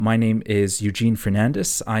My name is Eugene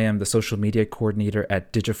Fernandez. I am the social media coordinator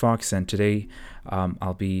at Digifox, and today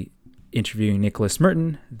I'll be interviewing Nicholas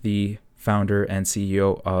Merton, the founder and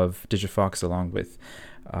CEO of Digifox, along with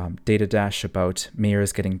Data Dash, about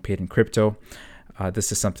mayors getting paid in crypto.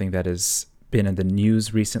 This is something that has been in the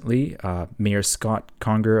news recently. Mayor Scott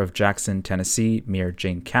Conger of Jackson, Tennessee, Mayor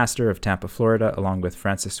Jane Castor of Tampa, Florida, along with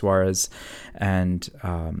Francis Suarez and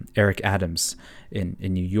Eric Adams in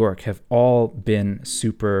New York, have all been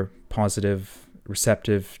super positive,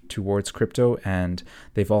 receptive towards crypto, and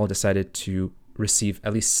they've all decided to receive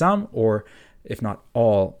at least some, or if not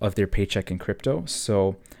all, of their paycheck in crypto.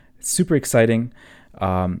 So it's super exciting,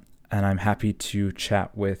 and I'm happy to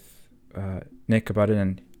chat with Nick about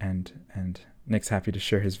it, and Nick's happy to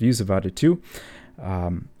share his views about it too.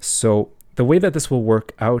 So the way that this will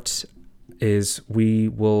work out is we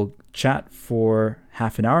will chat for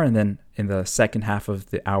half an hour, and then in the second half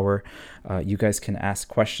of the hour, you guys can ask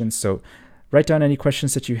questions. So write down any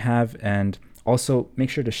questions that you have, and also make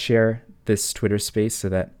sure to share this Twitter space so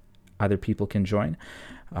that other people can join.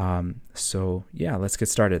 So yeah, let's get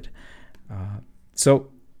started. So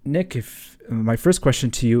Nick, if my first question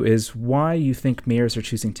to you is why you think mayors are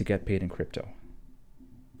choosing to get paid in crypto?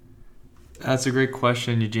 That's a great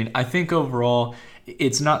question, Eugene. I think overall,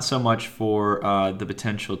 it's not so much for the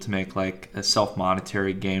potential to make like a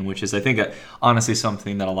self-monetary gain, which is, I think, honestly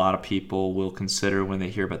something that a lot of people will consider when they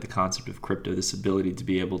hear about the concept of crypto, this ability to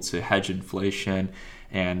be able to hedge inflation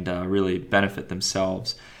and really benefit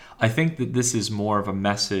themselves. I think that this is more of a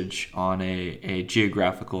message on a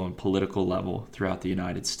geographical and political level throughout the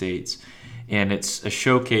United States. And it's a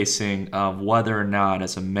showcasing of whether or not,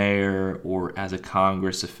 as a mayor or as a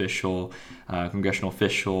Congress official, congressional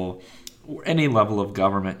official, or any level of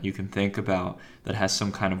government you can think about that has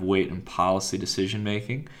some kind of weight in policy decision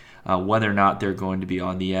making, whether or not they're going to be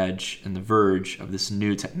on the edge and the verge of this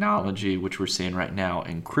new technology, which we're seeing right now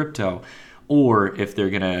in crypto, or if they're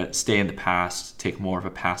going to stay in the past, take more of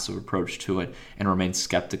a passive approach to it, and remain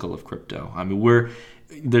skeptical of crypto. I mean,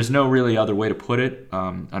 there's no really other way to put it,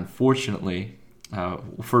 unfortunately,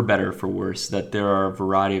 for better or for worse, that there are a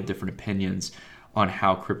variety of different opinions on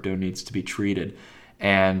how crypto needs to be treated.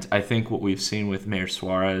 And I think what we've seen with Mayor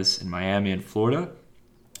Suarez in Miami and Florida,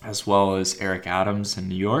 as well as Eric Adams in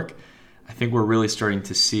New York, I think we're really starting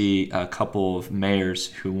to see a couple of mayors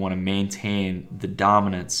who want to maintain the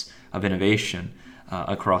dominance of innovation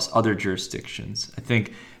across other jurisdictions. I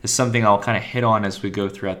think it's something I'll kind of hit on as we go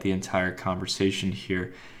throughout the entire conversation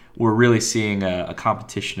here. We're really seeing a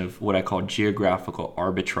competition of what I call geographical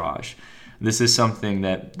arbitrage. This is something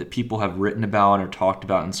that people have written about or talked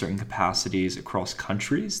about in certain capacities across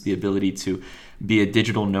countries, the ability to be a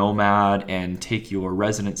digital nomad and take your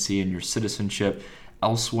residency and your citizenship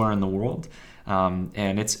elsewhere in the world.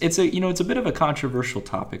 And it's a bit of a controversial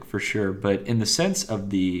topic for sure, but in the sense of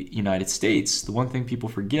the United States, the one thing people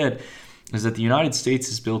forget is that the United States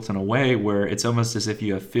is built in a way where it's almost as if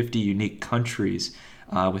you have 50 unique countries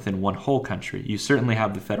within one whole country. You certainly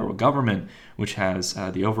have the federal government, which has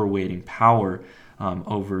the overweighting power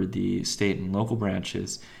over the state and local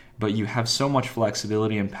branches, but you have so much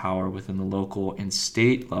flexibility and power within the local and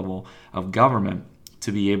state level of government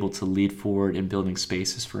to be able to lead forward in building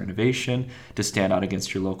spaces for innovation, to stand out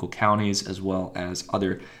against your local counties as well as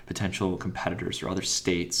other potential competitors or other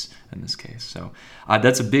states in this case. So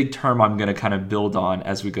that's a big term I'm going to kind of build on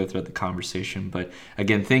as we go throughout the conversation. But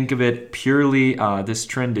again, think of it purely, this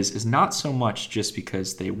trend is not so much just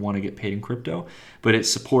because they want to get paid in crypto, but it's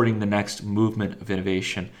supporting the next movement of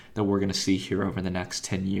innovation that we're going to see here over the next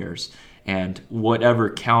 10 years. And whatever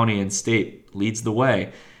county and state leads the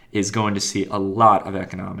way is going to see a lot of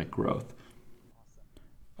economic growth.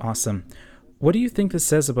 Awesome. What do you think this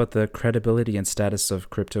says about the credibility and status of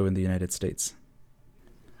crypto in the United States?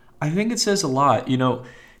 I think it says a lot.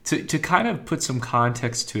 To kind of put some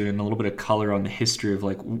context to it and a little bit of color on the history of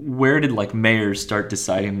like where did like mayors start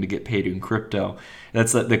deciding to get paid in crypto?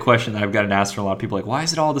 That's the question that I've gotten asked from a lot of people. Like, why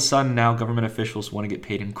is it all of a sudden now government officials want to get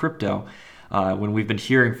paid in crypto when we've been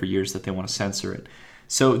hearing for years that they want to censor it?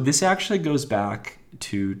 So this actually goes back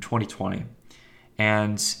to 2020.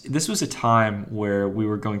 And this was a time where we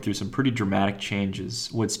were going through some pretty dramatic changes,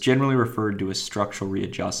 what's generally referred to as structural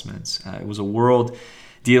readjustments. It was a world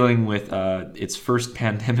dealing with its first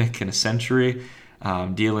pandemic in a century,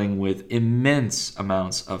 dealing with immense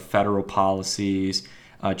amounts of federal policies,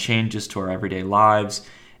 changes to our everyday lives.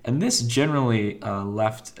 And this generally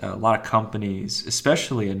left a lot of companies,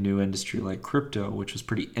 especially a new industry like crypto, which was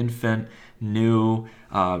pretty infant, new,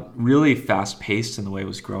 really fast-paced in the way it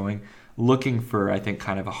was growing, looking for, I think,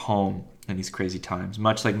 kind of a home in these crazy times,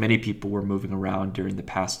 much like many people were moving around during the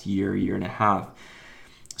past year and a half.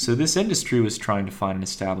 So this industry was trying to find an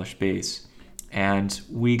established base. And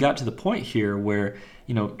we got to the point here where,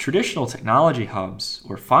 traditional technology hubs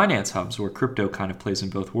or finance hubs where crypto kind of plays in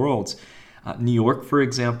both worlds. New York, for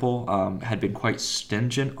example, had been quite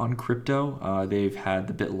stingent on crypto. They've had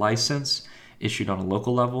the BIT license issued on a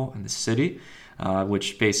local level in the city,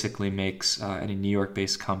 which basically makes any New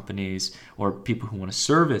York-based companies or people who want to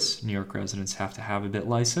service New York residents have to have a BIT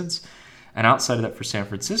license. And outside of that, for San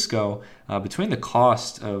Francisco, between the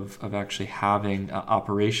cost of actually having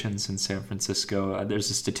operations in San Francisco, there's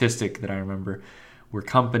a statistic that I remember where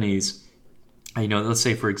companies, let's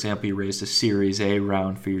say, for example, you raised a Series A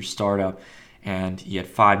round for your startup and you had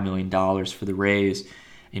 $5 million for the raise.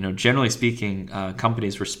 Generally speaking,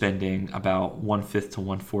 companies were spending about 1/5 to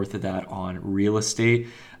 1/4 of that on real estate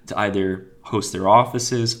to either host their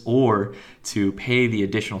offices or to pay the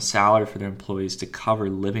additional salary for their employees to cover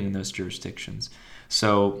living in those jurisdictions.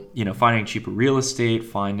 So, finding cheaper real estate,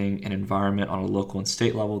 finding an environment on a local and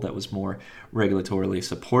state level that was more regulatorily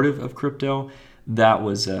supportive of crypto, that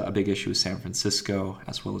was a big issue with San Francisco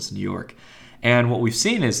as well as New York. And what we've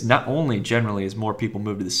seen is not only generally as more people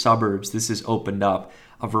move to the suburbs, this has opened up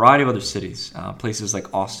a variety of other cities, places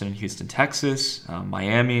like Austin and Houston, Texas,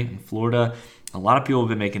 Miami and Florida. A lot of people have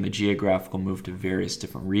been making the geographical move to various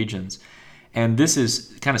different regions. And this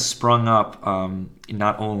is kind of sprung up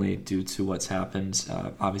not only due to what's happened,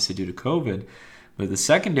 obviously due to COVID, but the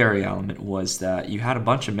secondary element was that you had a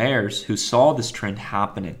bunch of mayors who saw this trend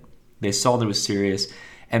happening. They saw that it was serious,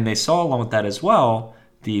 and they saw along with that as well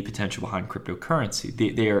the potential behind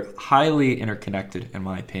cryptocurrency. They are highly interconnected, in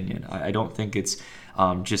my opinion. I don't think it's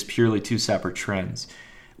just purely two separate trends.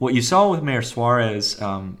 What you saw with Mayor Suarez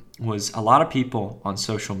was a lot of people on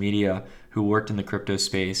social media who worked in the crypto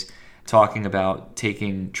space talking about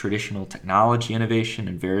taking traditional technology innovation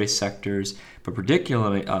in various sectors, but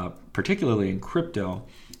particularly in crypto,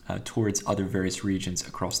 towards other various regions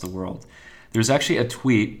across the world. There's actually a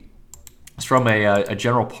tweet. It's from a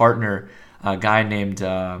general partner, a guy named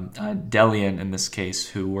Delian, in this case,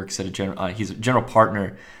 who works at he's a general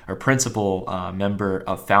partner or principal member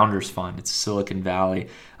of Founders Fund. It's a Silicon Valley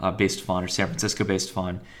based fund or San Francisco based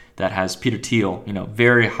fund that has Peter Thiel,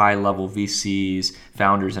 very high level VCs,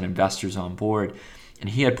 founders, and investors on board. And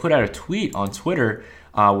he had put out a tweet on Twitter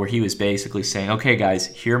where he was basically saying, okay, guys,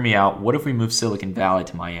 hear me out. What if we move Silicon Valley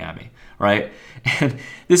to Miami, right? And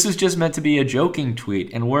this was just meant to be a joking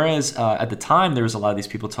tweet. And whereas at the time, there was a lot of these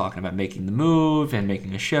people talking about making the move and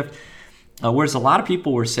making a shift, whereas a lot of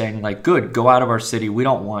people were saying, like, good, go out of our city. We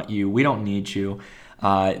don't want you. We don't need you.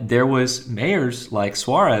 There was mayors like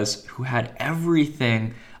Suarez who had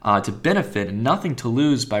everything to benefit and nothing to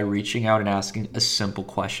lose by reaching out and asking a simple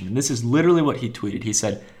question. And this is literally what he tweeted. He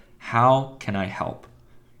said, how can I help?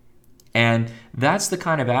 And that's the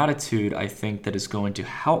kind of attitude I think that is going to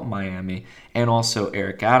help Miami and also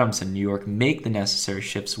Eric Adams in New York make the necessary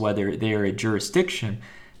shifts, whether they are a jurisdiction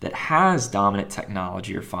that has dominant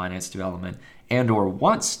technology or finance development and or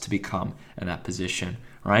wants to become in that position,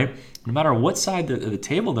 right? No matter what side of the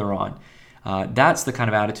table they're on, that's the kind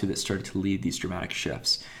of attitude that started to lead these dramatic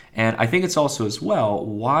shifts. And I think it's also as well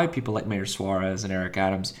why people like Mayor Suarez and Eric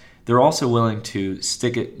Adams, they're also willing to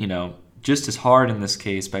stick it, just as hard in this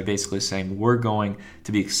case by basically saying we're going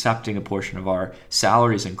to be accepting a portion of our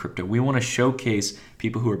salaries in crypto. We want to showcase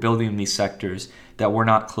people who are building in these sectors that we're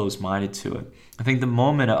not closed-minded to it. I think the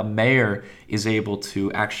moment a mayor is able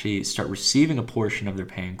to actually start receiving a portion of their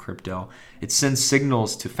pay in crypto, it sends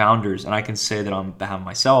signals to founders, and I can say that on behalf of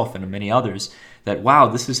myself and many others, that wow,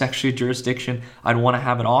 this is actually a jurisdiction I'd want to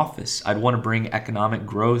have an office. I'd want to bring economic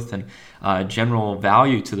growth and general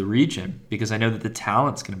value to the region because I know that the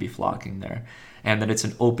talent's going to be flocking there and that it's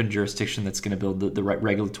an open jurisdiction that's going to build the right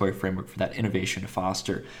regulatory framework for that innovation to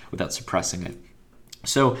foster without suppressing it.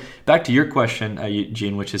 So back to your question,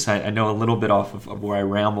 Eugene, which is I know a little bit off of where I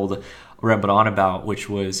rambled on about, which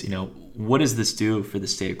was, what does this do for the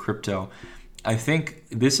state of crypto? I think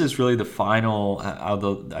this is really the final,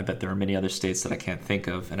 although I bet there are many other states that I can't think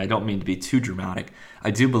of, and I don't mean to be too dramatic.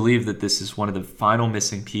 I do believe that this is one of the final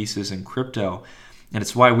missing pieces in crypto, and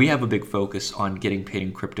it's why we have a big focus on getting paid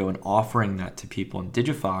in crypto and offering that to people in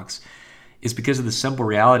Digifox, is because of the simple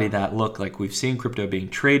reality that, look, like we've seen crypto being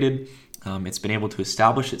traded. It's been able to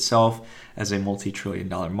establish itself as a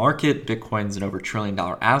multi-trillion-dollar market. Bitcoin's an over $1 trillion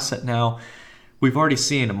asset now. We've already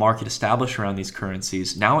seen a market established around these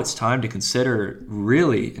currencies. Now it's time to consider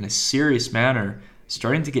really in a serious manner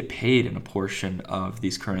starting to get paid in a portion of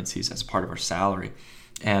these currencies as part of our salary.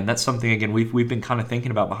 And that's something, again, we've been kind of thinking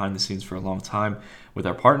about behind the scenes for a long time with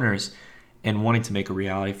our partners and wanting to make a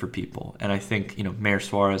reality for people. And I think, Mayor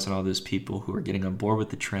Suarez and all those people who are getting on board with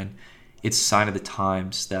the trend, it's a sign of the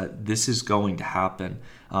times that this is going to happen.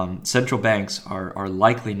 Central banks are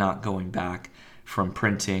likely not going back from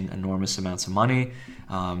printing enormous amounts of money,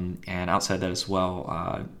 and outside that as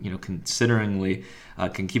well, consideringly,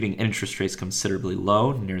 keeping interest rates considerably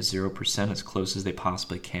low, near 0%, as close as they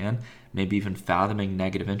possibly can, maybe even fathoming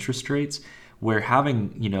negative interest rates. Where having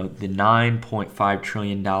the $9.5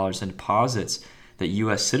 trillion in deposits that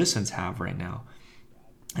U.S. citizens have right now,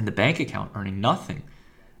 and the bank account earning nothing.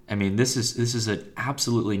 I mean, this is an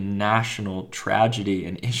absolutely national tragedy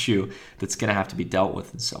and issue that's going to have to be dealt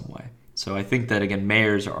with in some way. So I think that, again,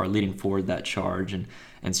 mayors are leading forward that charge and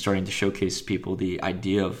starting to showcase people the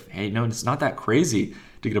idea of, hey, no, it's not that crazy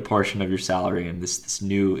to get a portion of your salary in this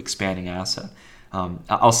new expanding asset.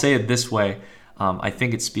 I'll say it this way. I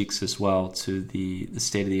think it speaks as well to the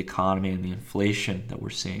state of the economy and the inflation that we're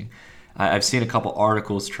seeing. I've seen a couple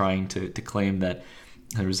articles trying to claim that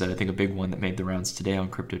there was, I think, a big one that made the rounds today on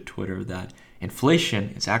crypto Twitter, that inflation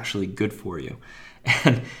is actually good for you.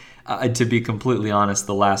 And to be completely honest,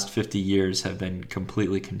 the last 50 years have been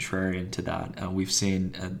completely contrarian to that. We've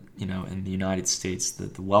seen, in the United States,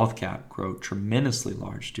 the wealth gap grow tremendously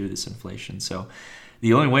large due to this inflation. So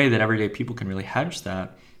the only way that everyday people can really hedge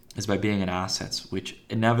that is by being in assets, which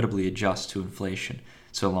inevitably adjust to inflation,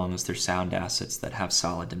 so long as they're sound assets that have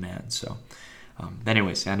solid demand. So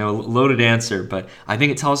anyways, I know a loaded answer, but I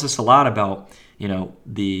think it tells us a lot about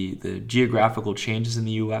the geographical changes in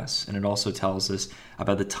the U.S., and it also tells us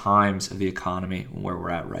about the times of the economy and where we're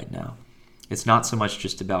at right now. It's not so much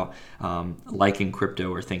just about liking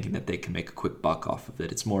crypto or thinking that they can make a quick buck off of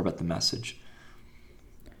it. It's more about the message.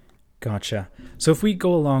 Gotcha. So if we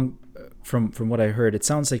go along from what I heard, it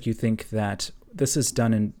sounds like you think that this is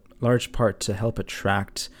done in large part to help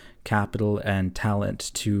attract capital and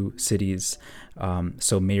talent to cities.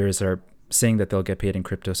 So mayors are saying that they'll get paid in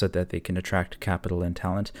crypto so that they can attract capital and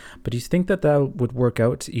talent. But do you think that would work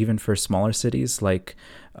out even for smaller cities like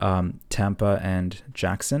Tampa and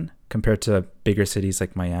Jackson compared to bigger cities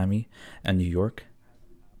like Miami and New York?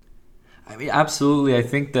 I mean, absolutely. I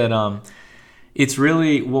think that it's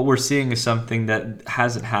really what we're seeing is something that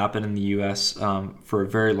hasn't happened in the U.S. For a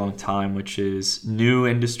very long time, which is new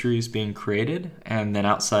industries being created. And then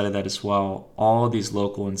outside of that as well, all of these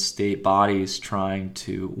local and state bodies trying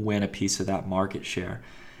to win a piece of that market share.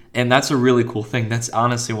 And that's a really cool thing. That's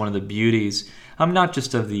honestly one of the beauties, not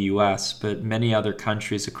just of the U.S., but many other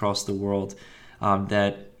countries across the world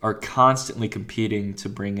that are constantly competing to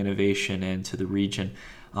bring innovation into the region.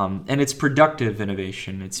 And it's productive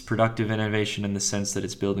innovation. It's productive innovation in the sense that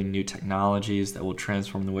it's building new technologies that will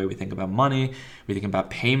transform the way we think about money, we think about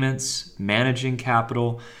payments, managing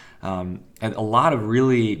capital, and a lot of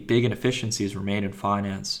really big inefficiencies remain in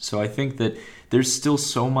finance. So I think that there's still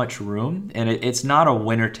so much room, and it's not a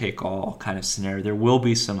winner-take-all kind of scenario. There will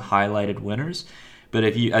be some highlighted winners, but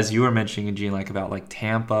if you, as you were mentioning, Gene, about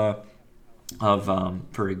Tampa,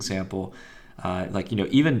 for example.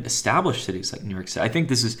 Even established cities like New York City. I think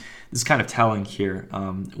this is kind of telling here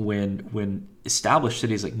when established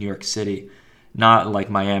cities like New York City, not like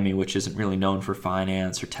Miami, which isn't really known for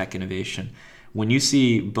finance or tech innovation. When you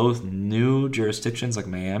see both new jurisdictions like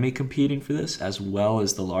Miami competing for this, as well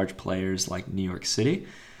as the large players like New York City,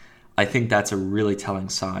 I think that's a really telling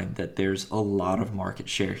sign that there's a lot of market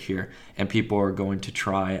share here, and people are going to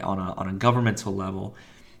try on a governmental level.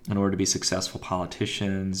 In order to be successful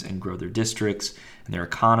politicians and grow their districts and their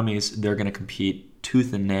economies, they're going to compete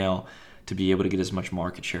tooth and nail to be able to get as much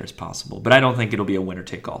market share as possible. But I don't think it'll be a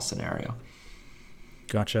winner-take-all scenario.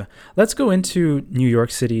 Gotcha. Let's go into New York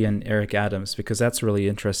City and Eric Adams, because that's really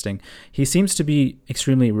interesting. He seems to be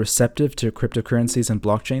extremely receptive to cryptocurrencies and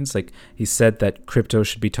blockchains. Like, he said that crypto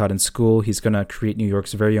should be taught in school. He's going to create New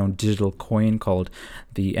York's very own digital coin called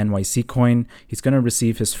the NYC coin. He's going to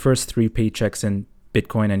receive his first 3 paychecks in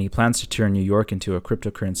Bitcoin, and he plans to turn New York into a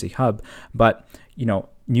cryptocurrency hub. But,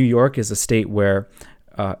 New York is a state where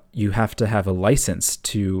you have to have a license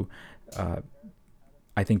to,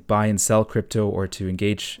 I think, buy and sell crypto or to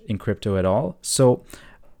engage in crypto at all. So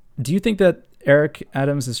do you think that Eric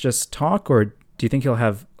Adams is just talk, or do you think he'll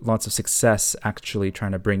have lots of success actually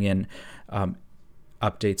trying to bring in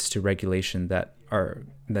updates to regulation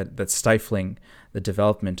that's stifling the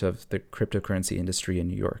development of the cryptocurrency industry in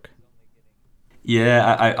New York?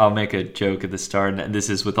 Yeah, I'll make a joke at the start, and this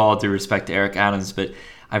is with all due respect to Eric Adams, but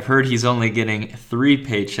I've heard he's only getting 3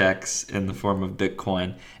 paychecks in the form of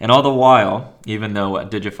Bitcoin. And all the while, even though at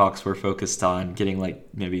DigiFox we're focused on getting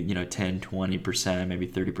maybe 10, 20%, maybe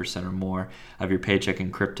 30% or more of your paycheck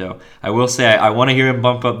in crypto, I will say I want to hear him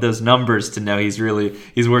bump up those numbers to know he's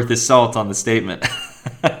worth his salt on the statement.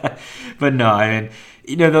 But no, I mean,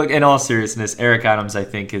 In all seriousness, Eric Adams, I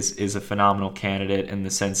think, is a phenomenal candidate in the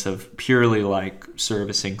sense of purely like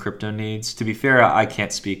servicing crypto needs. To be fair, I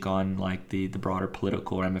can't speak on like the broader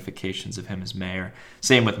political ramifications of him as mayor.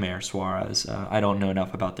 Same with Mayor Suarez. I don't know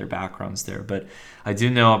enough about their backgrounds there, but I do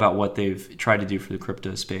know about what they've tried to do for the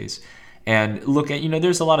crypto space. And look at,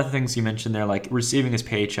 there's a lot of things you mentioned there, like receiving his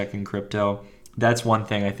paycheck in crypto. That's one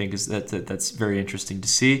thing I think is that's very interesting to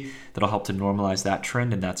see. That'll help to normalize that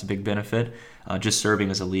trend, and that's a big benefit. Just serving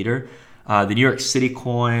as a leader. The New York City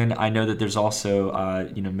coin. I know that there's also,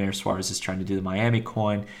 Mayor Suarez is trying to do the Miami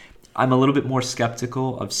coin. I'm a little bit more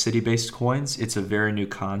skeptical of city-based coins. It's a very new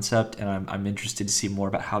concept, and I'm interested to see more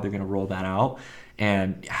about how they're going to roll that out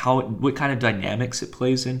and what kind of dynamics it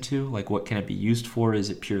plays into. Like, what can it be used for? Is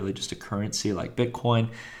it purely just a currency like Bitcoin?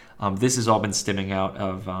 This has all been stemming out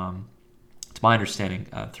of my understanding,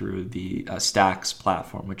 through the Stacks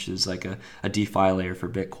platform, which is like a DeFi layer for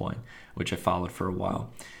Bitcoin, which I followed for a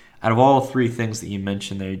while. Out of all three things that you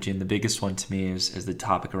mentioned there, Eugene, the biggest one to me is the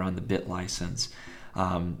topic around the BitLicense.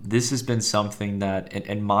 This has been something that,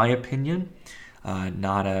 in my opinion,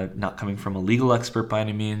 not coming from a legal expert by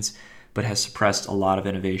any means, but has suppressed a lot of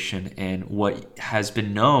innovation in what has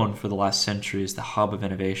been known for the last century as the hub of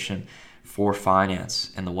innovation for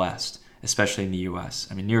finance in the West, especially in the U.S.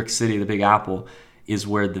 I mean, New York City, the Big Apple, is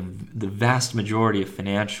where the vast majority of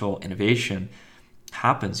financial innovation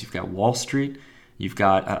happens. You've got Wall Street. You've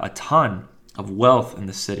got a ton of wealth in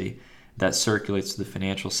the city that circulates through the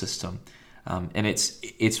financial system. And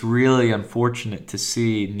it's really unfortunate to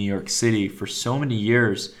see New York City for so many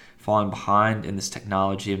years falling behind in this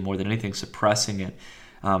technology and more than anything suppressing it.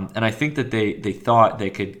 And I think that they thought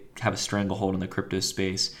they could have a stranglehold in the crypto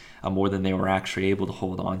space more than they were actually able to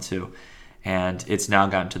hold on to. And it's now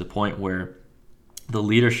gotten to the point where the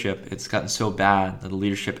leadership, it's gotten so bad that the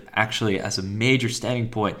leadership actually, as a major standing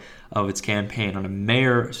point of its campaign on a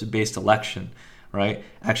mayor-based election, right,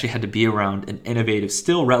 actually had to be around an innovative,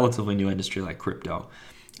 still relatively new industry like crypto.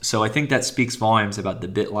 So I think that speaks volumes about the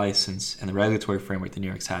BitLicense and the regulatory framework that New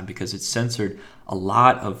York's had, because it's censored a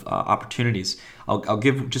lot of opportunities. I'll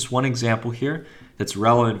give just one example here that's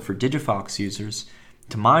relevant for Digifox users.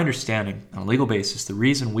 To my understanding, on a legal basis, the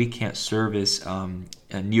reason we can't service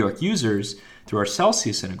New York users through our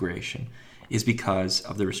Celsius integration is because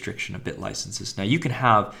of the restriction of BitLicenses. Now, you can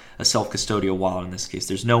have a self-custodial wallet in this case.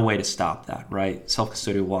 There's no way to stop that, right?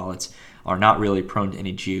 Self-custodial wallets are not really prone to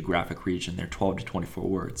any geographic region. They're 12 to 24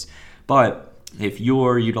 words. But if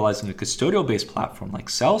you're utilizing a custodial-based platform like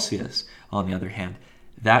Celsius, on the other hand,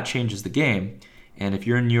 that changes the game. And if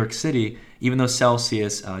you're in New York City, even though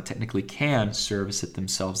Celsius technically can service it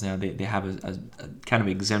themselves now, they have a kind of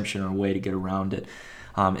exemption or a way to get around it.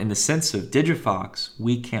 In the sense of Digifox,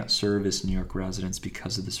 we can't service New York residents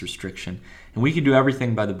because of this restriction. And we can do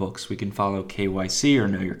everything by the books. We can follow KYC or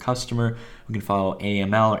Know Your Customer. We can follow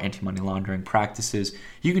AML or anti-money laundering practices.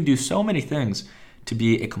 You can do so many things to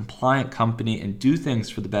be a compliant company and do things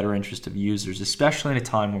for the better interest of users, especially in a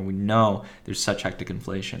time where we know there's such hectic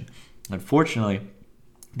inflation. Unfortunately,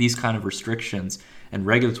 these kind of restrictions and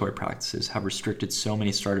regulatory practices have restricted so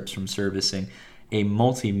many startups from servicing a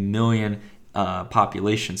multi-million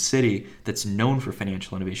population city that's known for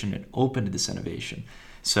financial innovation and open to this innovation.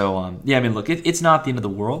 So, look, it's not the end of the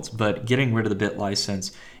world, but getting rid of the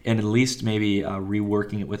BitLicense and at least maybe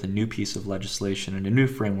reworking it with a new piece of legislation and a new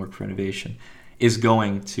framework for innovation is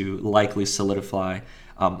going to likely solidify.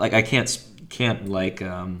 I can't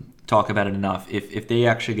talk about it enough. If they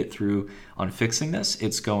actually get through on fixing this,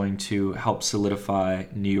 it's going to help solidify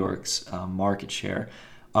New York's market share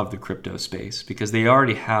of the crypto space, because they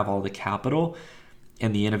already have all the capital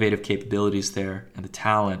and the innovative capabilities there and the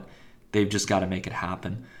talent. They've just got to make it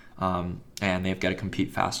happen, and they've got to compete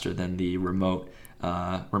faster than the remote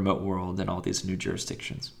world and all these new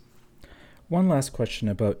jurisdictions. One last question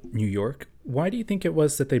about New York. Why do you think it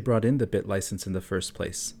was that they brought in the BitLicense in the first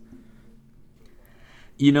place?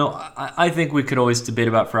 I think we could always debate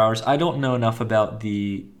about for hours. I don't know enough about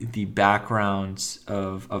the backgrounds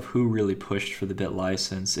of who really pushed for the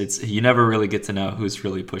BitLicense. You never really get to know who's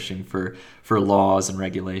really pushing for laws and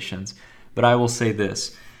regulations. But I will say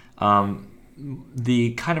this.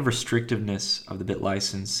 The kind of restrictiveness of the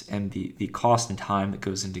BitLicense and the cost and time that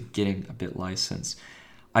goes into getting a BitLicense,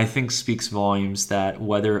 I think speaks volumes that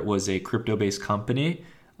whether it was a crypto-based company,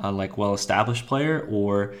 like well-established player,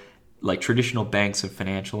 or like traditional banks and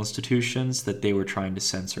financial institutions, that they were trying to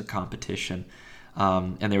censor competition,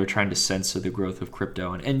 and they were trying to censor the growth of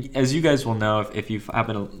crypto. And as you guys will know, if you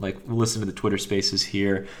happen to listen to the Twitter Spaces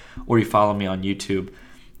here, or you follow me on YouTube,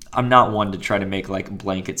 I'm not one to try to make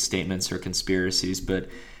blanket statements or conspiracies, but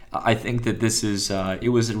I think that this is,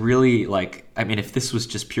 it was really like, I mean, if this was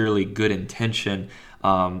just purely good intention,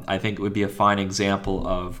 I think it would be a fine example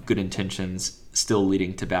of good intentions still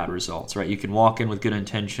leading to bad results, right? You can walk in with good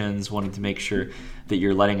intentions, wanting to make sure that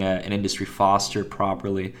you're letting an industry foster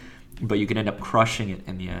properly, but you can end up crushing it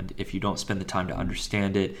in the end if you don't spend the time to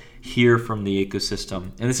understand it, hear from the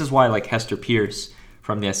ecosystem. And this is why, like Hester Peirce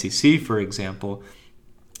from the SEC, for example,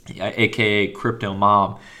 aka Crypto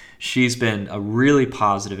Mom, she's been a really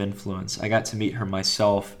positive influence. I got to meet her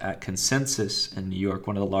myself at Consensus in New York,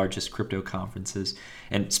 one of the largest crypto conferences.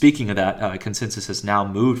 And speaking of that, Consensus has now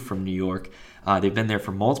moved from New York. They've been there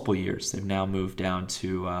for multiple years. They've now moved down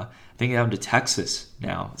to, I think, down to Texas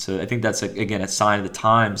now. So I think that's, again, a sign of the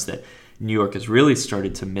times that New York has really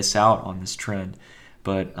started to miss out on this trend.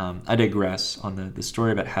 But I digress on the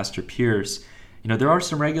story about Hester Peirce. You know, there are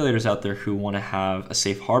some regulators out there who want to have a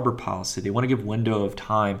safe harbor policy. They want to give window of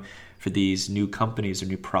time for these new companies or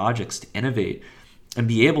new projects to innovate and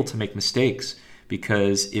be able to make mistakes.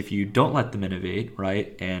 Because if you don't let them innovate,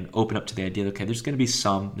 right, and open up to the idea that, okay, there's going to be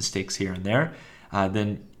some mistakes here and there,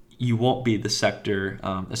 then you won't be the sector,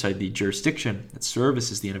 the jurisdiction that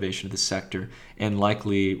services the innovation of the sector, and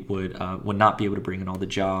likely would not be able to bring in all the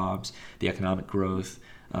jobs, the economic growth,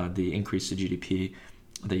 the increase to GDP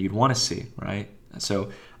that you'd want to see, right?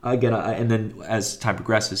 So again, and then as time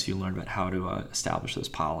progresses, you learn about how to establish those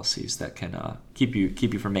policies that can keep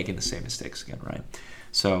you from making the same mistakes again, right?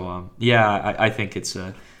 So I think it's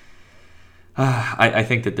I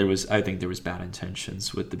think there was bad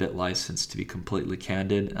intentions with the BitLicense, to be completely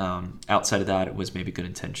candid. Outside of that, it was maybe good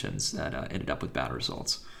intentions that ended up with bad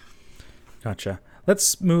results. Gotcha.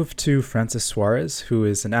 Let's move to Francis Suarez, who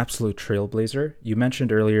is an absolute trailblazer. You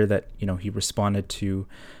mentioned earlier that, you know, he responded to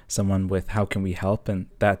someone with "How can we help?" and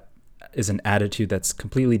that is an attitude that's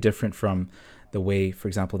completely different from the way, for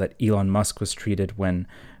example, that Elon Musk was treated when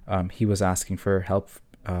he was asking for help.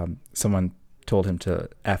 Someone told him to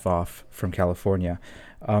F off from California.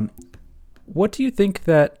 What do you think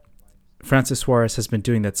that Francis Suarez has been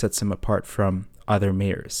doing that sets him apart from other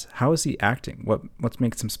mayors? How is he acting? What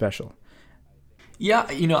makes him special?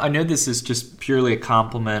 Yeah, you know, I know this is just purely a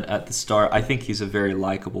compliment at the start. I think he's a very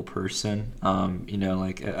likable person. You know,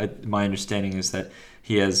 like my understanding is that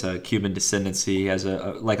he has a Cuban descendancy. He has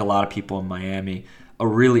like a lot of people in Miami, a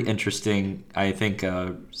really interesting, I think,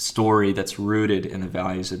 story that's rooted in the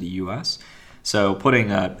values of the U.S. So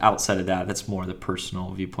putting outside of that, that's more the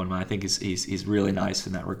personal viewpoint. I think he's really nice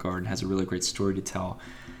in that regard and has a really great story to tell.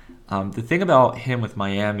 The thing about him with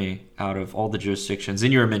Miami, out of all the jurisdictions,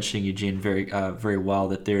 and you were mentioning, Eugene, very well,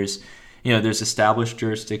 that there's established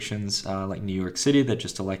jurisdictions like New York City that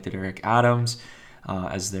just elected Eric Adams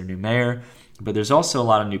as their new mayor. But there's also a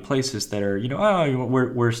lot of new places that are,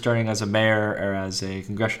 we're starting as a mayor or as a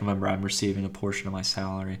congressional member, I'm receiving a portion of my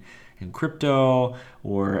salary in crypto,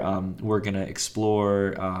 or we're going to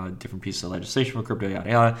explore different pieces of legislation for crypto, yada,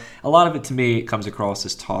 yada. A lot of it, to me, comes across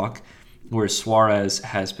as talk, whereas Suarez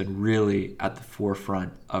has been really at the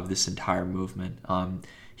forefront of this entire movement.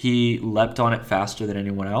 He leapt on it faster than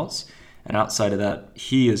anyone else. And outside of that,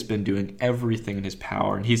 he has been doing everything in his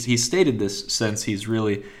power. And he's stated this since he's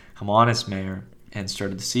really come on as mayor and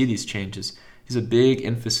started to see these changes. He's a big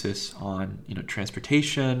emphasis on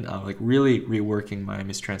transportation, like really reworking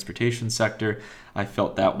Miami's transportation sector. I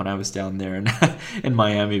felt that when I was down there in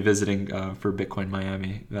Miami visiting for Bitcoin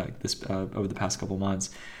Miami over the past couple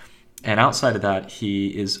months. And outside of that, he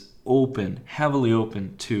is heavily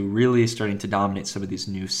open to really starting to dominate some of these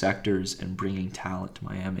new sectors and bringing talent to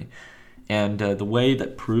Miami. And the way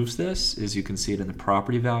that proves this is you can see it in the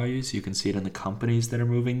property values. You can see it in the companies that are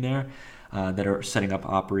moving there, that are setting up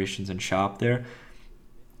operations and shop there.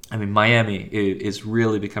 I mean, Miami is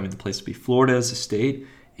really becoming the place to be. Florida as a state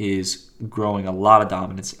is growing a lot of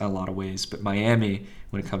dominance in a lot of ways, but Miami,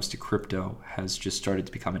 when it comes to crypto, has just started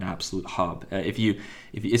to become an absolute hub. If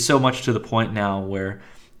it's so much to the point now where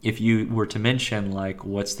if you were to mention, like,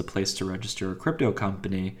 what's the place to register a crypto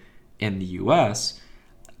company in the U.S.,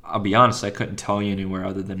 I'll be honest, I couldn't tell you anywhere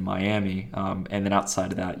other than Miami. And then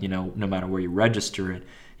outside of that, no matter where you register it,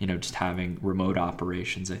 just having remote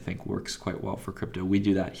operations, I think, works quite well for crypto. We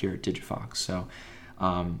do that here at Digifox. So,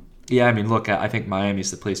 look, I think Miami is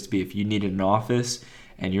the place to be. If you needed an office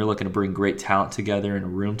and you're looking to bring great talent together in a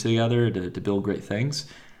room together to build great things,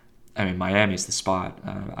 I mean, Miami is the spot.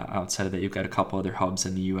 Outside of that, you've got a couple other hubs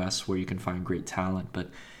in the U.S. where you can find great talent, but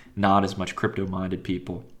not as much crypto-minded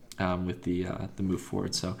people with the move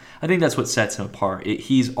forward. So I think that's what sets him apart.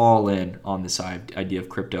 He's all in on this idea of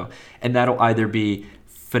crypto, and that'll either be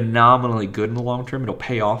phenomenally good in the long term. It'll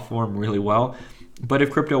pay off for him really well. But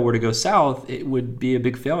if crypto were to go south, it would be a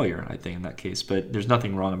big failure, I think, in that case. But there's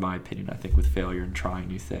nothing wrong, in my opinion, I think, with failure and trying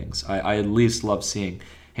new things. I at least love seeing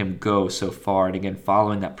him go so far. And again,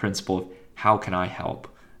 following that principle of how can I help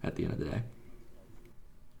at the end of the day.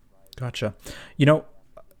 Gotcha. You know,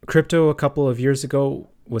 crypto a couple of years ago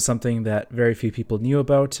was something that very few people knew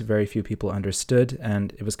about, very few people understood,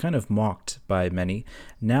 and it was kind of mocked by many.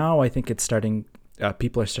 Now I think it's starting,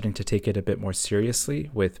 people are starting to take it a bit more seriously,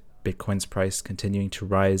 with Bitcoin's price continuing to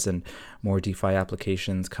rise and more DeFi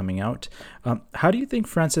applications coming out. How do you think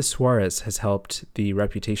Francis Suarez has helped the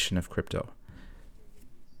reputation of crypto?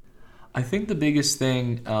 I think the biggest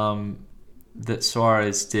thing that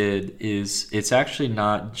Suarez did is it's actually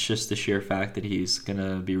not just the sheer fact that he's going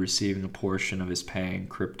to be receiving a portion of his pay in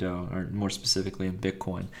crypto, or more specifically in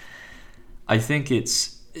Bitcoin. I think it's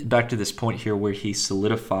back to this point here where he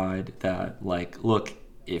solidified that, like, look,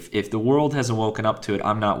 if the world hasn't woken up to it,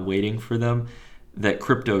 I'm not waiting for them, that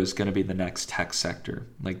crypto is going to be the next tech sector.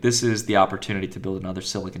 Like, this is the opportunity to build another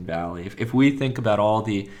Silicon Valley. If we think about all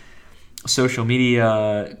the social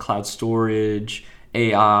media, cloud storage,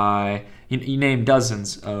 AI, you name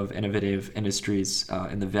dozens of innovative industries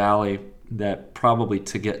in the Valley that probably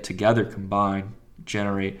to get together combined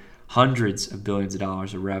generate hundreds of billions of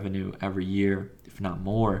dollars of revenue every year, if not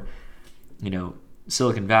more. You know,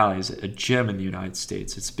 Silicon Valley is a gem in the United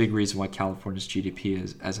States. It's a big reason why California's GDP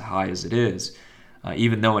is as high as it is,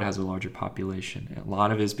 even though it has a larger population. And a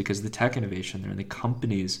lot of it is because of the tech innovation there and the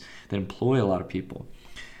companies that employ a lot of people.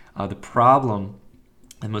 The problem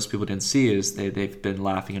that most people didn't see is they've been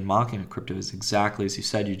laughing and mocking at crypto, is exactly as you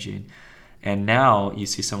said, Eugene. And now you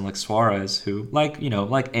see someone like Suarez who, like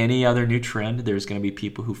any other new trend, there's going to be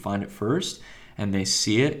people who find it first and they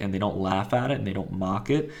see it and they don't laugh at it and they don't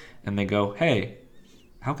mock it and they go, hey,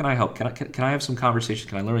 how can I help? Can I have some conversation?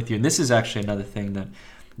 Can I learn with you? And this is actually another thing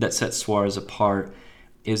that sets Suarez apart,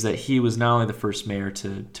 is that he was not only the first mayor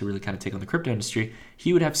to really kind of take on the crypto industry,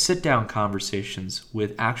 he would have sit-down conversations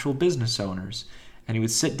with actual business owners. And he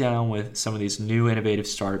would sit down with some of these new innovative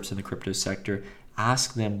startups in the crypto sector,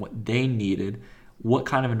 ask them what they needed, what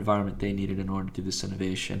kind of environment they needed in order to do this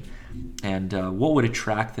innovation, and what would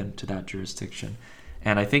attract them to that jurisdiction.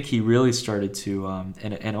 And I think he really started to,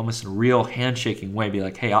 in almost a real handshaking way, be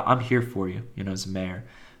like, hey, I'm here for you, as a mayor.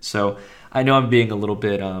 So I know I'm being a little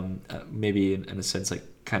bit, maybe in a sense, like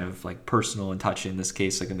kind of like personal and touchy in this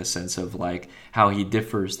case, like in the sense of like how he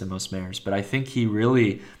differs than most mayors. But I think he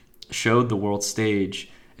really showed the world stage,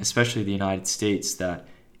 especially the United States, that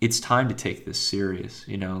it's time to take this serious.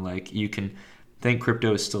 Like, you can think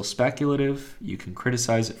crypto is still speculative. You can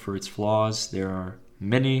criticize it for its flaws. There are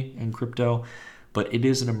many in crypto, but it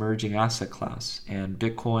is an emerging asset class. And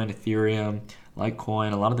Bitcoin, Ethereum,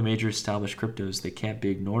 Litecoin, a lot of the major established cryptos, they can't be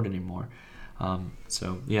ignored anymore.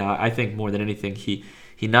 So yeah, I think more than anything, he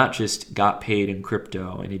not just got paid in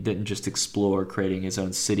crypto, and he didn't just explore creating his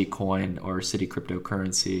own city coin or city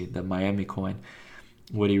cryptocurrency, the Miami coin.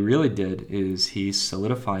 What he really did is he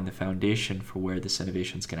solidified the foundation for where this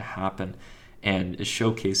innovation is going to happen, and is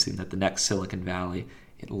showcasing that the next Silicon Valley,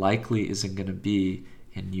 it likely isn't going to be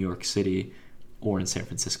in New York City or in San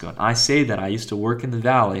Francisco. And I say that I used to work in the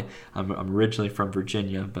Valley. I'm originally from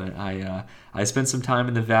Virginia, but I spent some time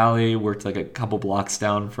in the Valley, worked like a couple blocks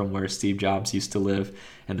down from where Steve Jobs used to live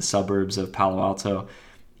in the suburbs of Palo Alto.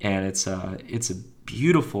 And it's a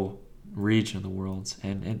beautiful region of the world.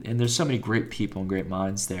 And there's so many great people and great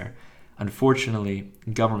minds there. Unfortunately,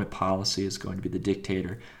 government policy is going to be the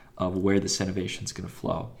dictator of where this innovation is going to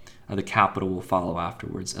flow. The capital will follow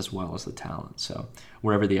afterwards, as well as the talent. So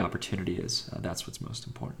wherever the opportunity is, that's what's most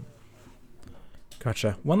important.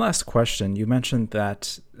 Gotcha. One last question. You mentioned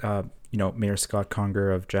that Mayor Scott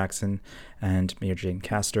Conger of Jackson and Mayor Jane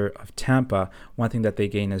Castor of Tampa, one thing that they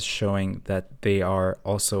gain is showing that they are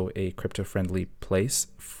also a crypto-friendly place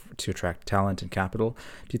to attract talent and capital.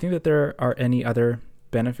 Do you think that there are any other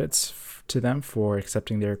benefits to them for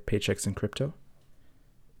accepting their paychecks in crypto?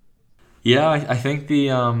 Yeah, I think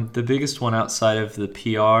the biggest one outside of the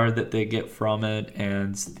PR that they get from it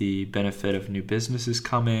and the benefit of new businesses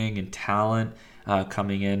coming and talent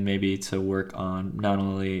coming in, maybe to work on not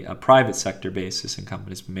only a private sector basis in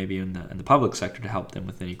companies, but maybe in the public sector to help them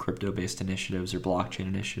with any crypto-based initiatives or blockchain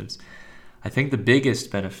initiatives. I think the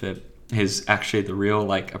biggest benefit is actually the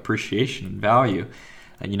real appreciation and value.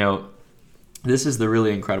 This is the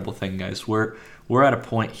really incredible thing, guys. We're at a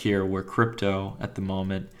point here where crypto at the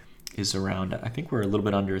moment is around, I think we're a little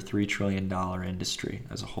bit under a $3 trillion industry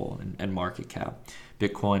as a whole in market cap.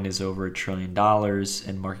 Bitcoin is over $1 trillion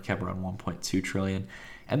and market cap around 1.2 trillion.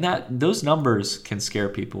 And those numbers can scare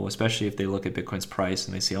people, especially if they look at Bitcoin's price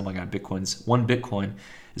and they say, oh my God, one Bitcoin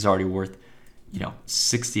is already worth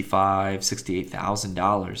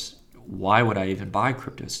 $68,000, why would I even buy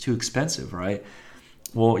crypto? It's too expensive, right?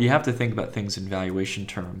 Well, you have to think about things in valuation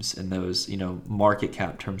terms and those, market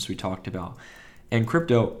cap terms we talked about. And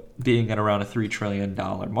crypto being at around a $3 trillion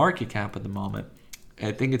market cap at the moment,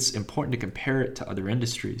 I think it's important to compare it to other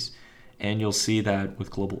industries. And you'll see that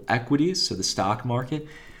with global equities, so the stock market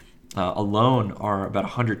alone are about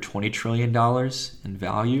 $120 trillion in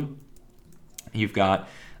value. You've got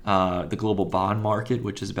the global bond market,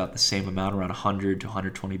 which is about the same amount, around $100 to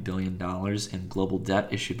 $120 billion in global debt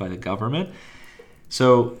issued by the government.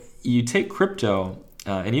 So you take crypto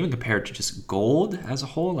and even compare it to just gold as a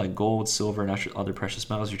whole, like gold, silver, and other precious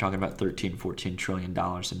metals, you're talking about $13, $14 trillion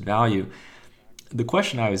in value. The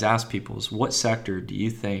question I always ask people is, what sector do you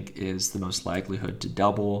think is the most likelihood to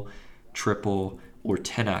double, triple, or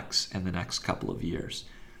 10x in the next couple of years?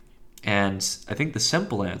 And I think the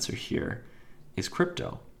simple answer here is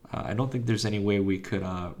crypto. I don't think there's any way we could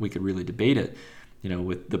really debate it.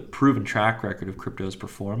 With the proven track record of crypto's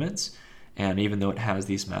performance, and even though it has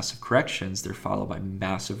these massive corrections, they're followed by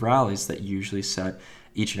massive rallies that usually set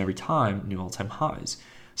each and every time new all-time highs.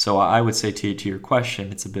 So I would say to your question,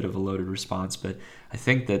 it's a bit of a loaded response, but I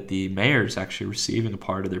think that the mayors actually receiving a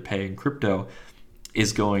part of their pay in crypto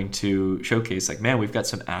is going to showcase, like, man, we've got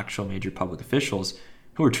some actual major public officials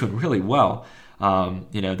who are doing really well.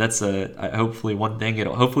 That's hopefully one thing.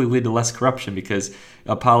 It'll hopefully lead to less corruption because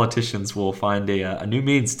politicians will find a new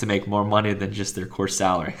means to make more money than just their core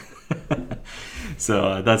salary.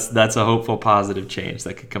 So that's a hopeful positive change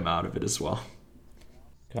that could come out of it as well.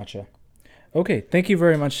 Gotcha. Okay, thank you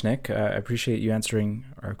very much, Nick. I appreciate you answering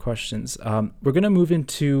our questions. We're going to move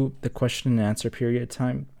into the question and answer period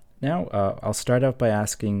time now. I'll start out by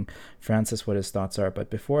asking Francis what his thoughts are, but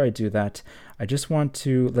before I do that, I just want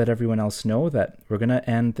to let everyone else know that we're going to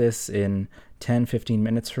end this in 10-15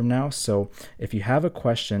 minutes from now. So if you have a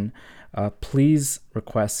question, please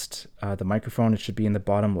request the microphone. It should be in the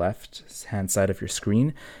bottom left hand side of your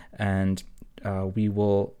screen, and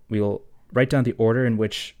we'll write down the order in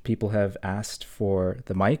which people have asked for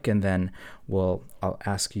the mic, and then I'll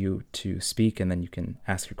ask you to speak, and then you can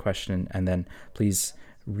ask your question, and then please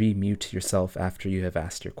remute yourself after you have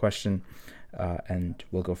asked your question, and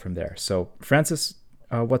we'll go from there. So, Francis,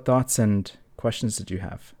 what thoughts and questions did you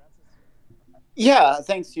have? Yeah,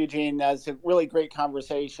 thanks, Eugene. That's a really great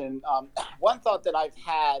conversation. One thought that I've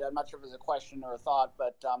had, I'm not sure if it's a question or a thought,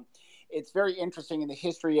 but it's very interesting in the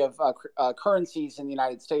history of currencies in the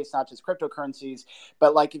United States, not just cryptocurrencies,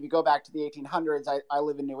 but like if you go back to the 1800s, I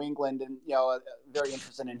live in New England and, very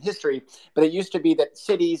interested in history, but it used to be that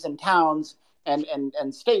cities and towns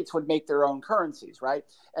and states would make their own currencies, right?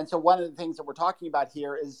 And so one of the things that we're talking about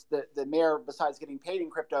here is that the mayor, besides getting paid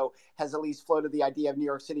in crypto, has at least floated the idea of New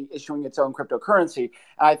York City issuing its own cryptocurrency.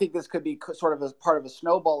 And I think this could be sort of as part of a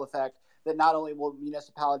snowball effect, that not only will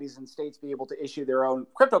municipalities and states be able to issue their own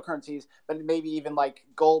cryptocurrencies, but maybe even like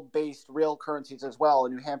gold-based real currencies as well.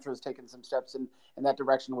 And New Hampshire has taken some steps in that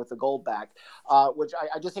direction with the gold back, which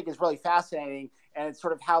I just think is really fascinating. And it's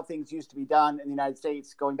sort of how things used to be done in the United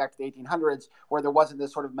States going back to the 1800s, where there wasn't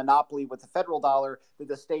this sort of monopoly with the federal dollar, that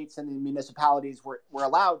the states and the municipalities were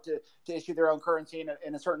allowed to issue their own currency.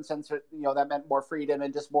 In a certain sense, that meant more freedom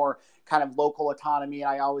and just more kind of local autonomy.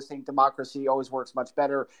 And I always think democracy always works much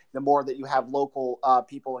better the more that you have local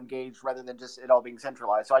people engaged rather than just it all being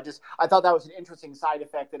centralized. So I thought that was an interesting side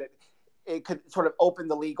effect, that it could sort of open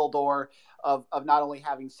the legal door of not only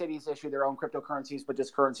having cities issue their own cryptocurrencies, but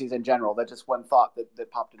just currencies in general. That's just one thought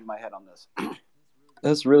that popped into my head on this.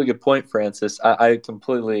 That's a really good point, Francis. I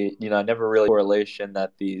completely, I never really correlation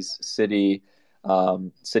that these city-based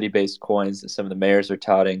coins that some of the mayors are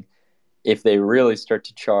touting, if they really start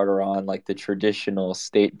to charter on like the traditional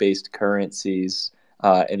state-based currencies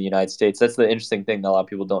in the United States. That's the interesting thing that a lot of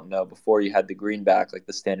people don't know. Before you had the greenback, like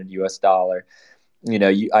the standard U.S. dollar.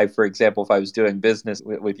 For example, if I was doing business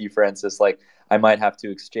with you, Francis, like I might have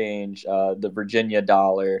to exchange the Virginia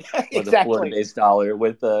dollar or the Florida-based dollar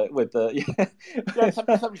with the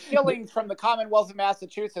some shillings from the Commonwealth of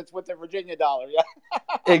Massachusetts with the Virginia dollar. Yeah,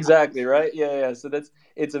 exactly right. Yeah. So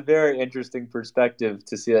it's a very interesting perspective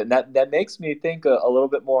to see that. And that makes me think a little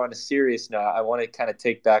bit more on a serious note. I want to kind of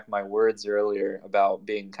take back my words earlier about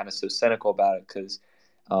being kind of so cynical about it, because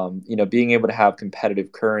being able to have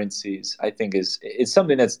competitive currencies, I think is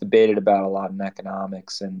something that's debated about a lot in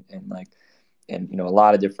economics and a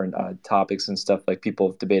lot of different topics and stuff. Like people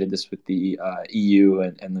have debated this with the EU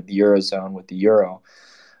and the Eurozone with the euro.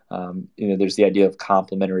 There's the idea of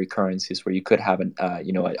complementary currencies where you could have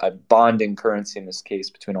a bonding currency in this case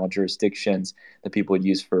between all jurisdictions that people would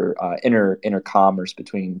use for inter commerce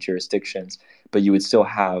between jurisdictions, but you would still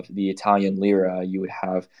have the Italian lira. You would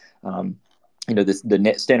have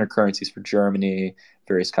the standard currencies for Germany,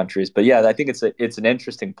 various countries. But yeah, I think it's an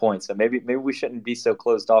interesting point. So maybe we shouldn't be so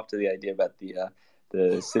closed off to the idea about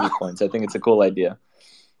the city coins. I think it's a cool idea.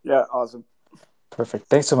 Yeah, awesome. Perfect.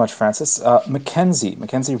 Thanks so much, Francis. Mackenzie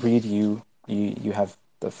Reed, you have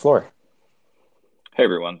the floor. Hey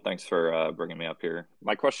everyone, thanks for bringing me up here.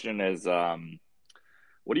 My question is,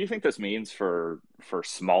 what do you think this means for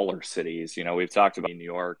smaller cities? We've talked about New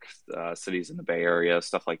York, cities in the Bay Area,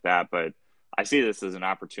 stuff like that, but I see this as an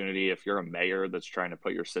opportunity. If you're a mayor that's trying to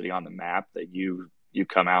put your city on the map, that you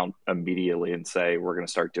come out immediately and say, we're going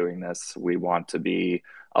to start doing this. We want to be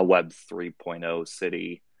a Web 3.0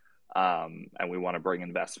 city, and we want to bring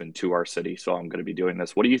investment to our city. So I'm going to be doing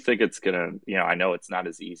this. What do you think it's going to, I know it's not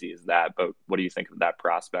as easy as that, but what do you think of that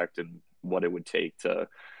prospect and what it would take to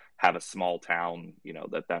have a small town,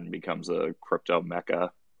 that then becomes a crypto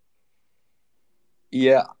mecca?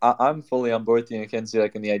 Yeah, I'm fully on board with you, Mackenzie,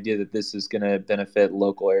 like in the idea that this is going to benefit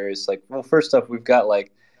local areas. Like, well, first off, we've got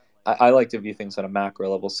I like to view things on a macro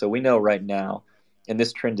level. So we know right now, and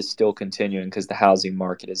this trend is still continuing because the housing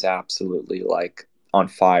market is absolutely like on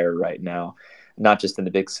fire right now, not just in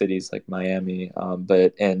the big cities like Miami,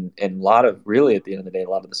 but in a lot of, really at the end of the day, a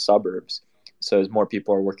lot of the suburbs. So as more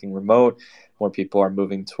people are working remote, more people are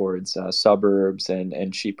moving towards suburbs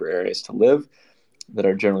and cheaper areas to live that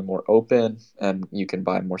are generally more open, and you can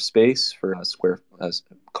buy more space for a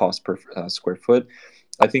cost per square foot.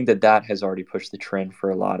 I think that has already pushed the trend for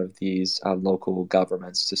a lot of these local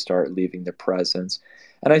governments to start leaving their presence.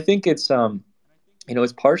 And I think it's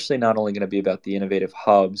partially not only going to be about the innovative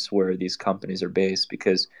hubs where these companies are based,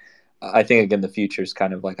 because I think, again, the future is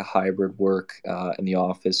kind of like a hybrid work in the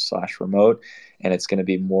office / remote, and it's going to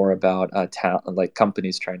be more about like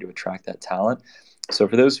companies trying to attract that talent. So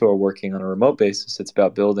for those who are working on a remote basis, it's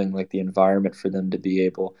about building like the environment for them to be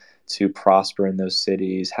able to prosper in those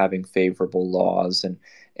cities, having favorable laws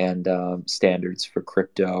and standards for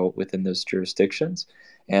crypto within those jurisdictions,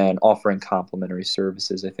 and offering complementary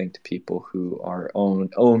services, I think, to people who are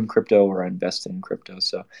own crypto or invest in crypto.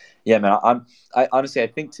 So yeah, man, I honestly, I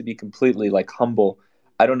think, to be completely like humble,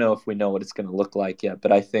 I don't know if we know what it's going to look like yet,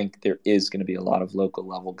 but I think there is going to be a lot of local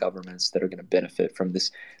level governments that are going to benefit from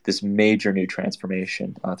this major new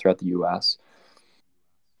transformation throughout the U.S.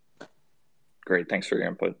 Great, thanks for your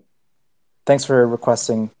input. Thanks for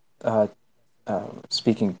requesting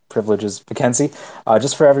speaking privileges, Mackenzie.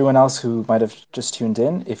 Just for everyone else who might have just tuned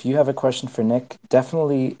in, if you have a question for Nick,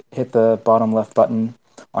 definitely hit the bottom left button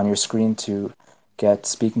on your screen to get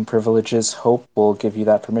speaking privileges. Hope will give you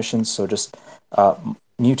that permission, so just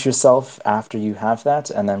mute yourself after you have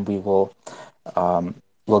that, and then we'll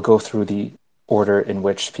go through the order in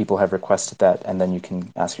which people have requested that, and then you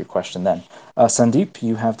can ask your question then. Sandeep,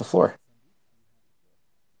 you have the floor.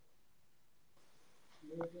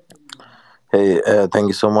 Hey, thank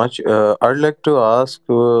you so much. I'd like to ask,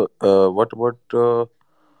 what about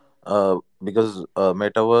because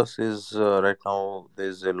metaverse is right now,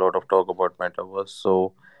 there's a lot of talk about metaverse.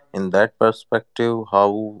 So, in that perspective,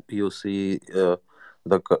 how you see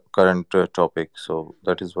the current topic? So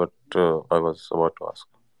that is what I was about to ask.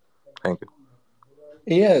 Thank you.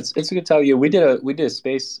 Yeah, it's a good time. Yeah, we did a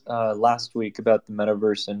space last week about the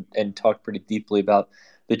metaverse and talked pretty deeply about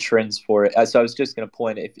the trends for it. So I was just going to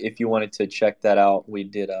point, if you wanted to check that out,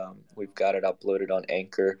 we've got it uploaded on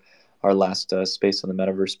Anchor, our last space on the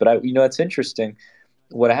metaverse. But it's interesting.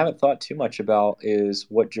 What I haven't thought too much about is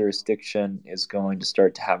what jurisdiction is going to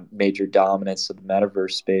start to have major dominance of the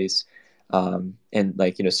metaverse space, and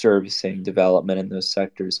servicing development in those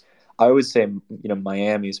sectors. I would say,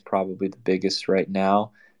 Miami is probably the biggest right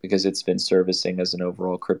now because it's been servicing as an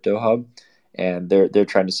overall crypto hub, and they're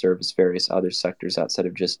trying to service various other sectors outside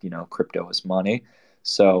of just crypto as money.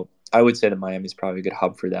 So I would say that Miami is probably a good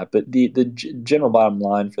hub for that. But the general bottom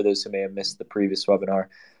line, for those who may have missed the previous webinar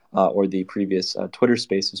or the previous Twitter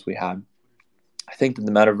Spaces we had, I think that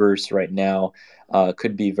the metaverse right now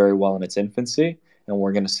could be very well in its infancy, and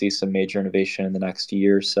we're going to see some major innovation in the next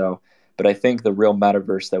year or so. But I think the real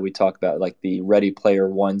metaverse that we talk about, like the Ready Player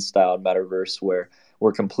One style metaverse, where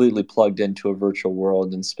we're completely plugged into a virtual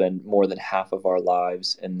world and spend more than half of our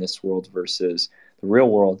lives in this world versus the real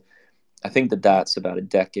world, I think that that's about a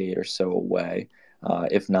decade or so away,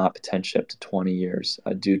 if not potentially up to 20 years,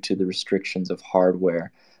 due to the restrictions of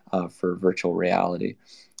hardware for virtual reality.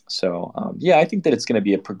 So, I think that it's going to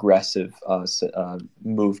be a progressive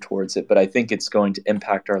move towards it, but I think it's going to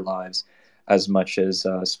impact our lives as much as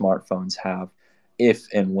smartphones have, if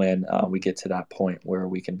and when we get to that point where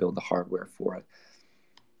we can build the hardware for it.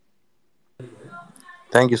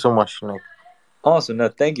 Thank you so much, Nick. Awesome. No,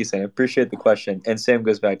 thank you, Sam. I appreciate the question. And same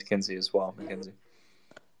goes back to Kinsey as well, Mackenzie.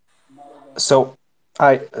 So,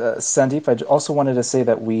 Sandeep, I also wanted to say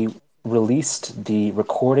that we released the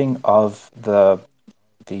recording of the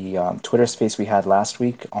Twitter space we had last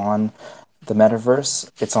week on the metaverse.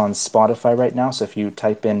 It's on Spotify right now. So if you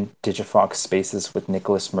type in Digifox Spaces with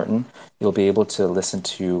Nicholas Merton, you'll be able to listen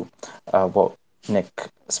to what Nick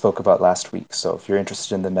spoke about last week. So if you're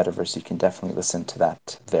interested in the metaverse, you can definitely listen to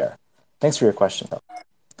that there. Thanks for your question, though.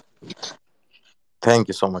 Thank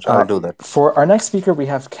you so much. I'll do that. For our next speaker, we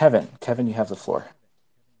have Kevin. Kevin, you have the floor.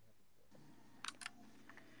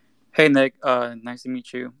 Hey, Nick. Nice to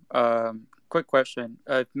meet you. Quick question.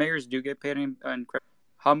 If mayors do get paid in crypto,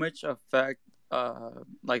 how much affect,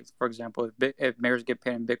 like, for example, if mayors get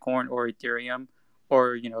paid in Bitcoin or Ethereum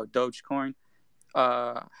or, Dogecoin,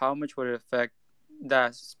 how much would it affect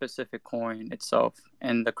that specific coin itself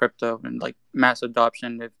and the crypto and, like, mass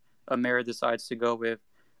adoption if a mayor decides to go with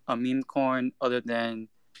a meme coin other than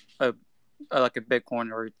like a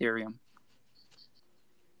Bitcoin or Ethereum?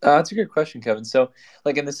 That's a good question, Kevin. So,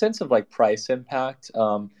 like, in the sense of like price impact,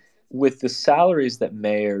 with the salaries that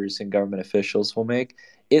mayors and government officials will make,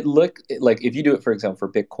 like if you do it, for example, for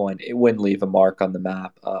Bitcoin, it wouldn't leave a mark on the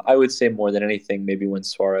map. I would say more than anything, maybe when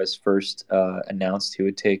Suarez first announced he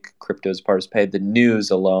would take crypto as part of his pay, the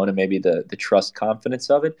news alone and maybe the trust confidence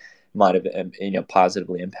of it might have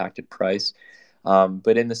positively impacted price.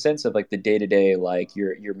 But in the sense of like the day to day, like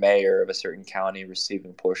your mayor of a certain county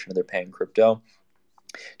receiving a portion of their pay in crypto.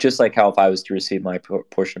 Just like how if I was to receive my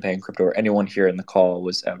portion of pay in crypto, or anyone here in the call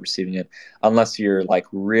was receiving it, unless you're like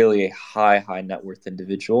really high net worth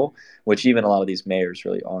individual, which even a lot of these mayors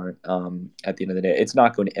really aren't. At the end of the day, it's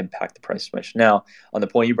not going to impact the price much. Now, on the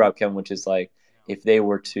point you brought up, Kevin, which is like if they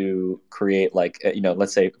were to create like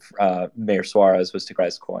let's say Mayor Suarez was to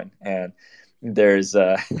rise coin and there's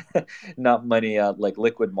not many like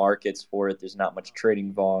liquid markets for it. There's not much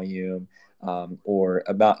trading volume. Or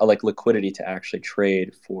about like liquidity to actually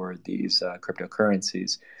trade for these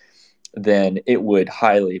cryptocurrencies, then it would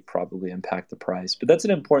highly probably impact the price. But that's an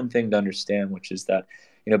important thing to understand, which is that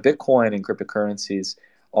Bitcoin and cryptocurrencies,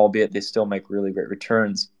 albeit they still make really great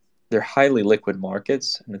returns, they're highly liquid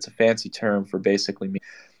markets, and it's a fancy term for basically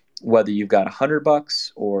whether you've got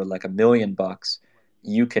 $100 or like $1 million,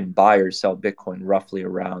 you can buy or sell Bitcoin roughly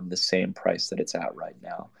around the same price that it's at right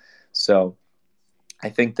now. So I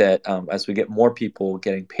think that as we get more people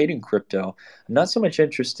getting paid in crypto, I'm not so much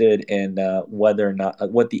interested in whether or not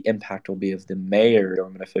what the impact will be of the mayor or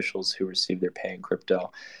government officials who receive their pay in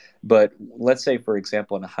crypto. But let's say, for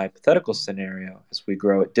example, in a hypothetical scenario, as we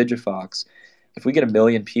grow at Digifox, if we get 1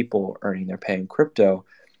 million people earning their pay in crypto,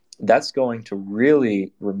 that's going to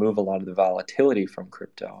really remove a lot of the volatility from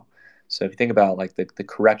crypto. So if you think about like the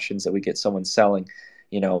corrections that we get someone selling,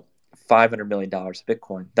 $500 million of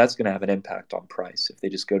Bitcoin, that's going to have an impact on price if they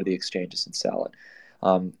just go to the exchanges and sell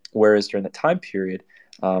it. Whereas during that time period,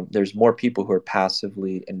 there's more people who are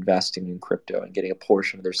passively investing in crypto and getting a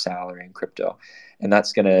portion of their salary in crypto. And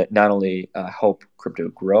that's going to not only help crypto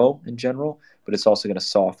grow in general, but it's also going to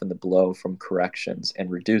soften the blow from corrections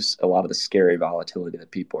and reduce a lot of the scary volatility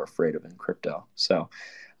that people are afraid of in crypto. So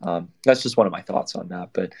that's just one of my thoughts on that.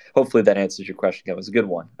 But hopefully that answers your question, Kevin. It was a good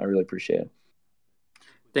one. I really appreciate it.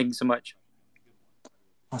 Thank you so much.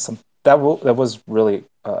 Awesome. That was really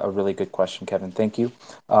a really good question, Kevin. Thank you.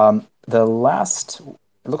 It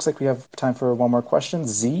looks like we have time for one more question.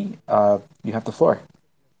 Z, you have the floor.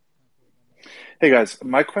 Hey guys,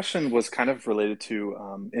 my question was kind of related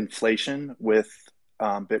to inflation with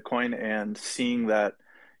Bitcoin and seeing that,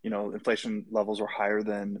 inflation levels were higher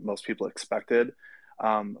than most people expected.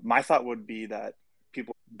 My thought would be that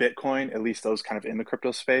Bitcoin, at least those kind of in the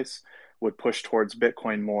crypto space, would push towards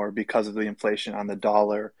Bitcoin more because of the inflation on the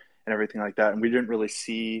dollar and everything like that. And we didn't really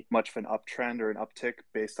see much of an uptrend or an uptick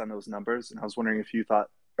based on those numbers. And I was wondering if you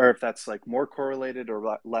thought, or if that's like more correlated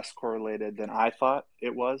or less correlated than I thought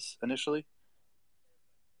it was initially.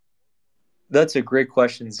 That's a great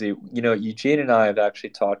question, Z. Eugene and I have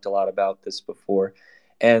actually talked a lot about this before.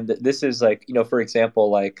 And this is like, for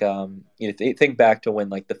example, like, think back to when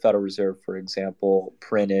like the Federal Reserve, for example,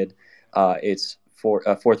 printed its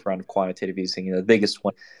fourth round of quantitative easing, the biggest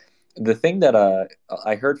one. The thing that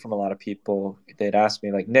I heard from a lot of people, they'd ask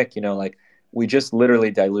me like, Nick, like we just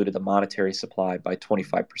literally diluted the monetary supply by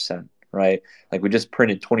 25%, right? Like we just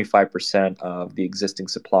printed 25% of the existing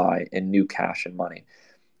supply in new cash and money.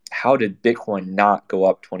 how did Bitcoin not go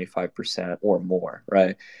up 25% or more,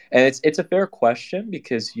 right? And it's a fair question,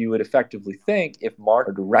 because you would effectively think if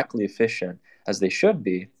markets are directly efficient as they should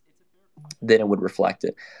be, then it would reflect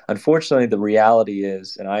it. Unfortunately, the reality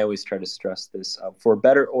is, and I always try to stress this, for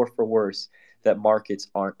better or for worse, that markets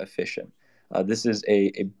aren't efficient. This is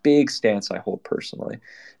a big stance I hold personally.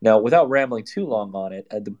 Now, without rambling too long on it,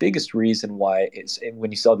 the biggest reason why is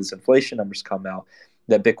when you saw these inflation numbers come out,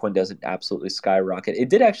 that Bitcoin doesn't absolutely skyrocket. It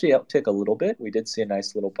did actually uptick a little bit. We did see a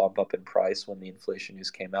nice little bump up in price when the inflation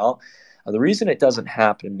news came out. The reason it doesn't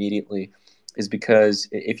happen immediately is because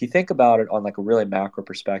if you think about it on like a really macro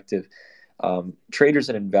perspective, traders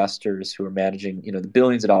and investors who are managing, the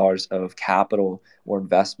billions of dollars of capital or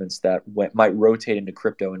investments that might rotate into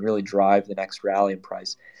crypto and really drive the next rally in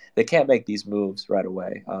price, they can't make these moves right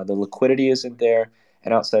away. The liquidity isn't there,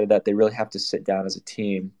 and outside of that, they really have to sit down as a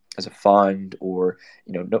team, as a fund, or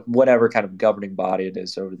whatever kind of governing body it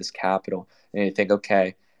is over this capital, and you think,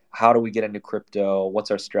 okay, how do we get into crypto?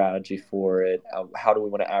 What's our strategy for it? How do we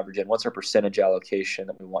want to average in? What's our percentage allocation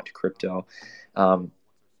that we want to crypto?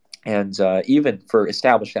 And even for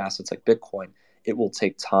established assets like Bitcoin, it will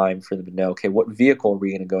take time for them to know, okay, what vehicle are we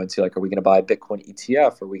going to go into? Like, are we going to buy a Bitcoin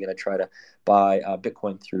ETF? Are we going to try to buy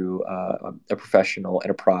Bitcoin through a professional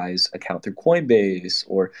enterprise account through Coinbase?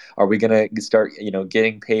 Or are we going to start,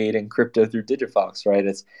 getting paid in crypto through Digifox, right?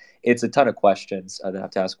 It's a ton of questions that I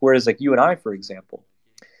have to ask. Whereas like you and I, for example,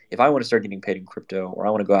 if I want to start getting paid in crypto, or I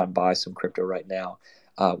want to go out and buy some crypto right now,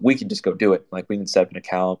 we can just go do it. Like, we can set up an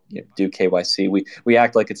account, do KYC. We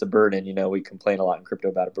act like it's a burden. We complain a lot in crypto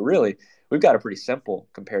about it, but really, we've got it pretty simple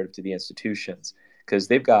comparative to the institutions, because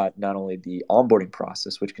they've got not only the onboarding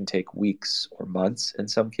process, which can take weeks or months in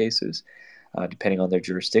some cases, depending on their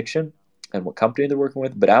jurisdiction and what company they're working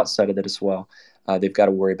with, but outside of that as well, they've got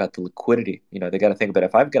to worry about the liquidity. They got to think about,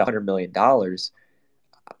 if I've got $100 million,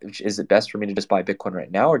 is it best for me to just buy Bitcoin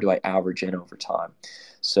right now, or do I average in over time?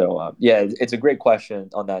 So it's a great question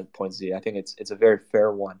on that point, Z. I think it's a very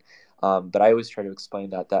fair one. But I always try to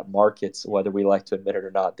explain that markets, whether we like to admit it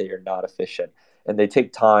or not, they are not efficient, and they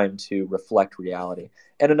take time to reflect reality.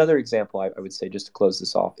 And another example I would say, just to close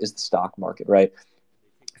this off, is the stock market, right?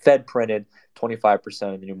 Fed printed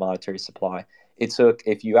 25% of the new monetary supply. It took,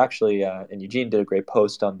 if you actually, and Eugene did a great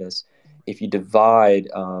post on this, if you divide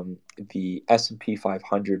the S&P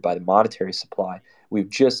 500 by the monetary supply, we've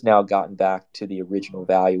just now gotten back to the original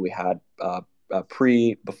value we had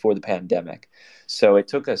before the pandemic. So it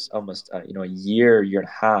took us almost a year and a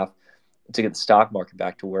half to get the stock market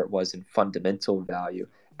back to where it was in fundamental value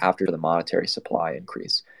after the monetary supply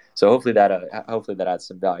increase. So hopefully that adds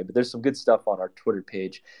some value. But there's some good stuff on our Twitter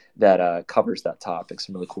page that covers that topic.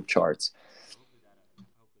 Some really cool charts.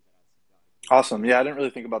 Awesome. Yeah, I didn't really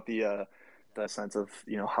think about the sense of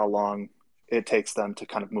how long it takes them to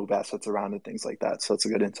kind of move assets around and things like that. So it's a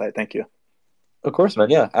good insight. Thank you. Of course, man.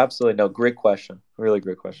 Yeah, absolutely. No, great question. Really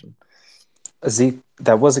great question. Z,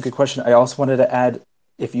 that was a good question. I also wanted to add,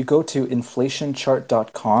 if you go to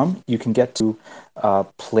inflationchart.com, you can get to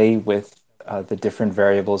play with the different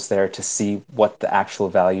variables there to see what the actual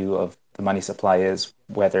value of the money supply is,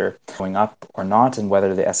 whether going up or not, and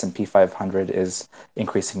whether the S&P 500 is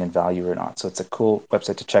increasing in value or not. So it's a cool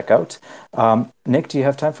website to check out. Nick, do you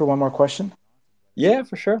have time for one more question? Yeah,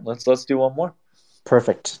 for sure. Let's do one more.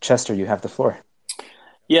 Perfect. Chester, you have the floor.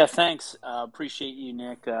 Yeah, thanks. Appreciate you,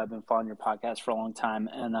 Nick. I've been following your podcast for a long time,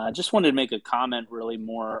 and just wanted to make a comment, really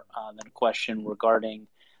more than a question, regarding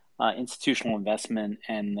institutional investment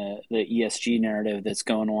and the ESG narrative that's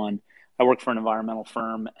going on. I work for an environmental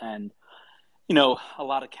firm, and a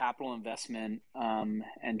lot of capital investment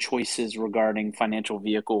and choices regarding financial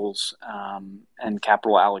vehicles and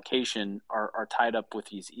capital allocation are tied up with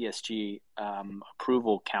these ESG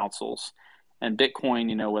approval councils. And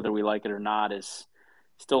Bitcoin, whether we like it or not, is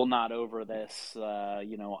still not over this,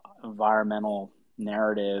 environmental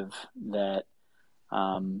narrative that,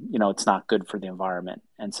 it's not good for the environment.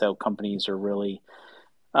 And so companies are really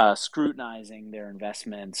scrutinizing their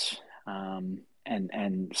investments.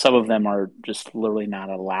 And some of them are just literally not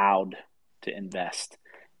allowed to invest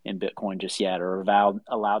in Bitcoin just yet, or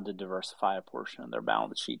allowed to diversify a portion of their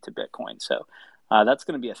balance sheet to Bitcoin. So that's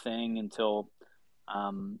going to be a thing until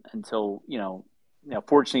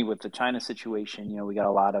fortunately, with the China situation, we got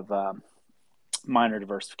a lot of minor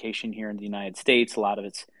diversification here in the United States. A lot of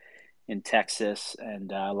it's in Texas,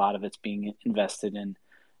 and a lot of it's being invested in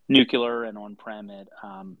nuclear and on-prem at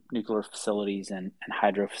nuclear facilities and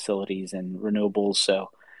hydro facilities and renewables. So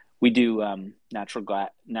we do natural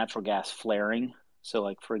gas flaring. So,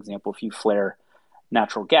 like, for example, if you flare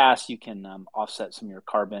natural gas, you can offset some of your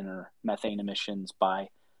carbon or methane emissions by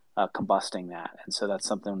combusting that. And so that's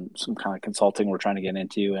some kind of consulting we're trying to get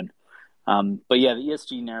into. And but yeah, the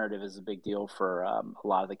ESG narrative is a big deal for a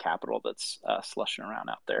lot of the capital that's slushing around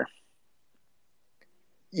out there.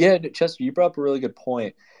 Yeah, Chester, you brought up a really good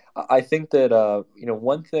point. I think that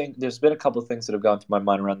one thing. There's been a couple of things that have gone through my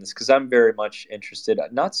mind around this because I'm very much interested.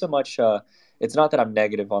 Not so much. It's not that I'm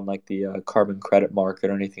negative on like the carbon credit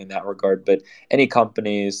market or anything in that regard, but any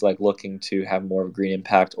companies like looking to have more of a green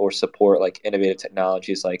impact or support like innovative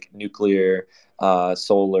technologies like nuclear,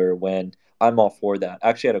 solar, wind. I'm all for that.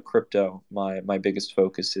 Actually, out of crypto, my biggest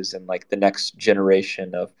focus is in like the next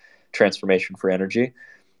generation of transformation for energy.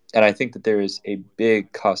 And I think that there is a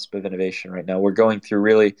big cusp of innovation right now. We're going through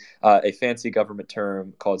really a fancy government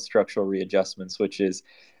term called structural readjustments, which is,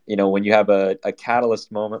 when you have a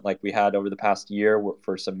catalyst moment like we had over the past year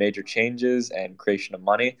for some major changes and creation of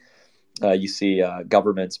money, you see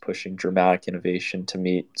governments pushing dramatic innovation to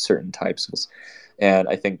meet certain types of. And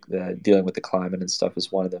I think dealing with the climate and stuff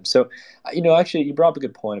is one of them. So, actually, you brought up a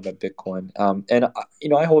good point about Bitcoin.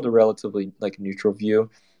 I hold a relatively like neutral view.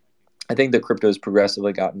 I think that crypto has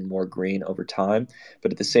progressively gotten more green over time,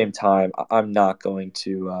 but at the same time, I'm not going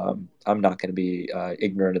to be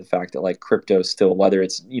ignorant of the fact that like crypto still, whether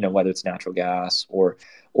it's natural gas or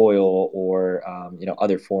oil or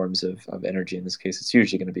other forms of energy. In this case, it's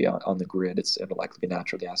usually going to be on the grid. It'll likely be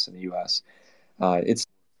natural gas in the U.S. It's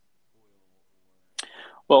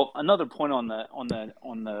Well, another point on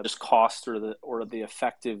the just cost or the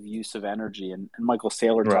effective use of energy, and Michael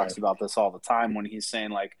Saylor right. talks about this all the time when he's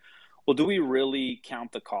saying like, well, do we really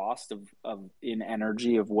count the cost of in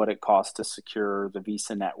energy of what it costs to secure the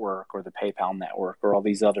Visa network or the PayPal network or all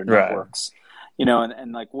these other Right. networks?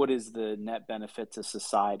 And like, what is the net benefit to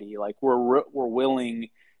society? Like, we're willing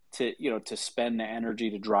to spend the energy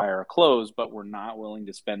to dry our clothes, but we're not willing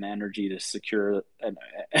to spend the energy to secure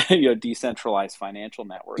a decentralized financial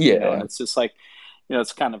network. Yeah. And it's just like,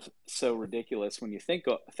 it's kind of so ridiculous when you think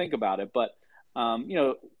about it, but.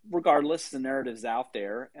 Regardless, the narrative's out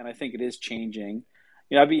there, and I think it is changing.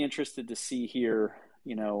 I'd be interested to see here,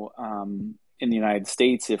 in the United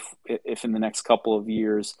States, if in the next couple of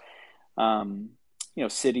years,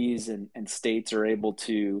 cities and states are able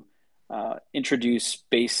to introduce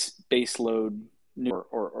base load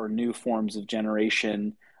or new forms of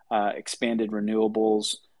generation, expanded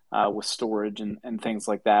renewables with storage and things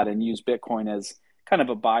like that, and use Bitcoin as kind of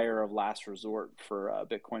a buyer of last resort for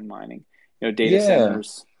Bitcoin mining. Data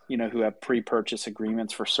centers, who have pre-purchase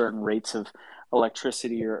agreements for certain rates of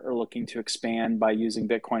electricity are looking to expand by using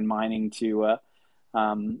Bitcoin mining to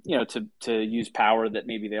use power that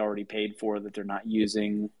maybe they already paid for that they're not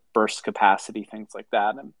using, burst capacity, things like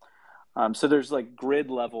that. And so there's like grid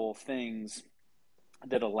level things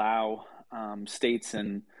that allow states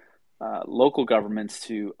and local governments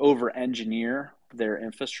to over-engineer their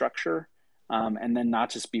infrastructure and then not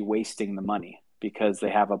just be wasting the money, because they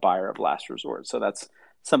have a buyer of last resort. So that's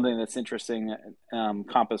something that's interesting.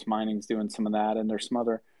 Compass Mining's doing some of that, and there's some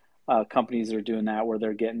other companies that are doing that where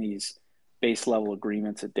they're getting these base level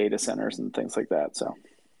agreements at data centers and things like that. So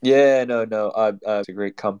yeah, no, it's a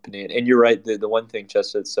great company, and you're right. The one thing,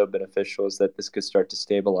 Chester, that's so beneficial is that this could start to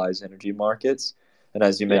stabilize energy markets, and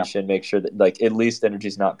as you mentioned, make sure that like at least energy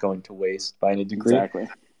is not going to waste by any degree. Exactly.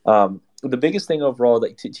 The biggest thing overall,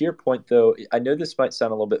 like to your point, though, I know this might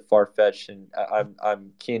sound a little bit far fetched, and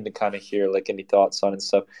I'm keen to kind of hear like any thoughts on it and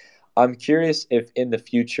stuff. I'm curious if in the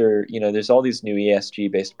future, there's all these new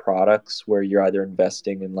ESG based products where you're either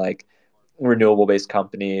investing in like renewable based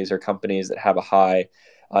companies or companies that have a high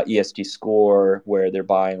ESG score where they're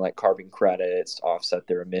buying like carbon credits to offset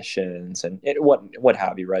their emissions and what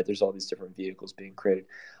have you, right? There's all these different vehicles being created.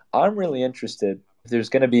 I'm really interested if there's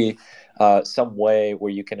going to be some way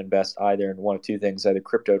where you can invest either in one of two things, either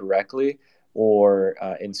crypto directly or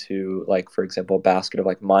into, like, for example, a basket of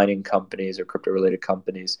like mining companies or crypto related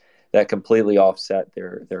companies that completely offset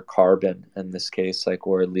their carbon in this case, like,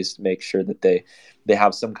 or at least make sure that they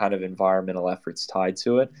have some kind of environmental efforts tied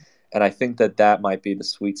to it. And I think that might be the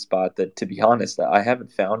sweet spot that, to be honest, I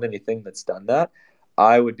haven't found anything that's done that.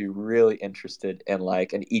 I would be really interested in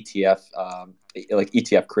like an ETF, like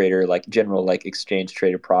ETF creator, like general like exchange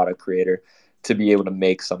traded product creator, to be able to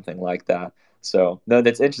make something like that. So no,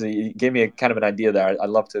 that's interesting. You gave me a kind of an idea there. I'd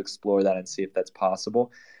love to explore that and see if that's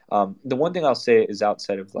possible. The one thing I'll say is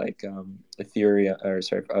outside of like Ethereum, or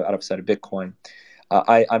sorry, outside of Bitcoin,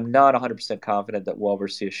 I'm not 100% confident that we'll ever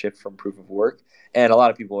see a shift from proof of work. And a lot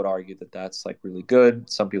of people would argue that that's like really good.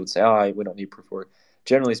 Some people would say, oh, we don't need proof of work.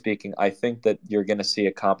 Generally speaking, I think that you're going to see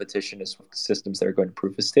a competition as systems that are going to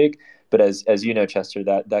proof of stake. But as you know, Chester,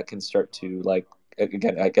 that can start to, like,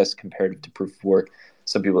 again, I guess comparative to proof of work,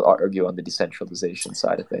 some people argue on the decentralization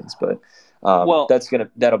side of things, but Well,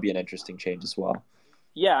 that'll be an interesting change as well.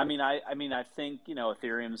 yeah, I think,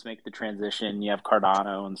 Ethereum's make the transition. You have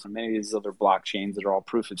Cardano and so many of these other blockchains that are all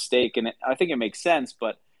proof of stake, and I think it makes sense.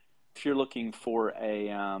 But if you're looking for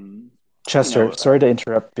Chester, sorry to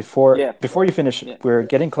interrupt. Before yeah, you finish, yeah, we're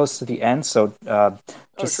getting close to the end, so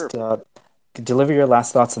just sure. deliver your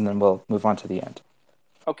last thoughts, and then we'll move on to the end.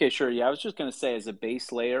 Okay, sure. Yeah, I was just going to say, as a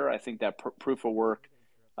base layer, I think that proof of work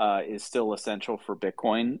is still essential for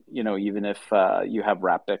Bitcoin. Even if you have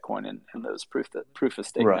wrapped Bitcoin and those proof of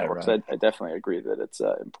stake networks, Right. I definitely agree that it's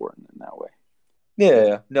important in that way.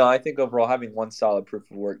 Yeah, no, I think overall having one solid proof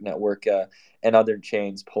of work network and other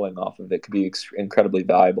chains pulling off of it could be incredibly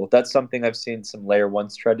valuable. That's something I've seen some layer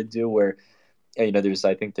ones try to do where, I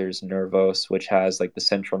think there's Nervos, which has like the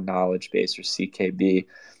central knowledge base, or CKB,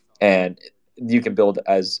 and you can build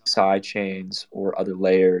as side chains or other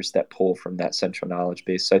layers that pull from that central knowledge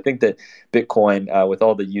base. So I think that Bitcoin, with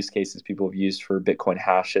all the use cases people have used for Bitcoin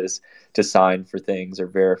hashes to sign for things or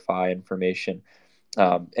verify information,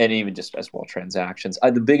 and even just as well transactions.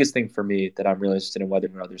 The biggest thing for me that I'm really interested in, whether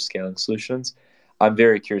or other scaling solutions, I'm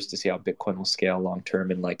very curious to see how Bitcoin will scale long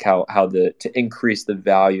term, and like how to increase the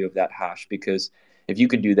value of that hash. Because if you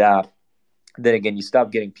can do that, then again, you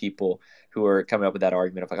stop getting people who are coming up with that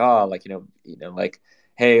argument of like, oh, like like,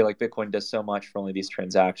 hey, like Bitcoin does so much for only these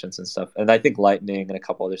transactions and stuff. And I think Lightning and a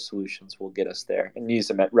couple other solutions will get us there. And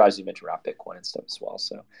Raj, you mentioned wrap Bitcoin and stuff as well.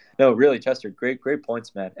 So no, really, Chester, great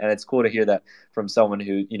points, man. And it's cool to hear that from someone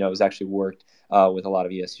who has actually worked with a lot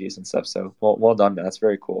of ESGs and stuff. So well done, man. That's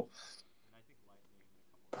very cool.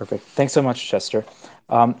 Perfect. Thanks so much, Chester.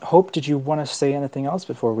 Hope, did you want to say anything else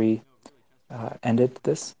before we ended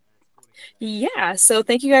this? Yeah, so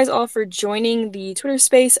thank you guys all for joining the Twitter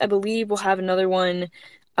space. I believe we'll have another one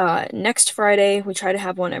next Friday. We try to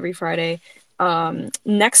have one every Friday.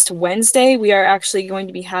 Next Wednesday, we are actually going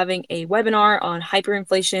to be having a webinar on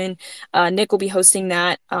hyperinflation. Nick will be hosting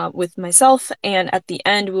that with myself, and at the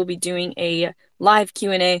end, we'll be doing a live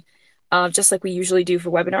Q&A, just like we usually do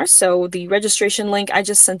for webinars. So the registration link, I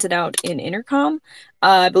just sent it out in Intercom.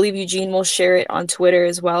 I believe Eugene will share it on Twitter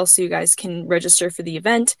as well, so you guys can register for the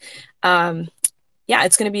event. Yeah,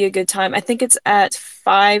 it's going to be a good time. I think it's at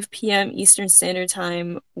 5 p.m. Eastern Standard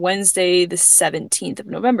Time, Wednesday, the 17th of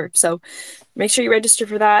November. So make sure you register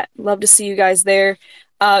for that. Love to see you guys there.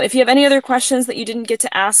 If you have any other questions that you didn't get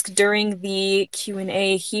to ask during the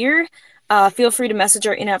Q&A here, feel free to message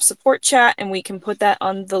our in-app support chat, and we can put that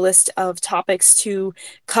on the list of topics to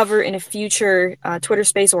cover in a future Twitter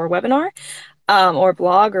space or webinar, or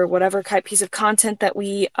blog, or whatever piece of content that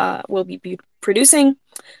we will be producing.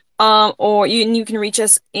 Or you can reach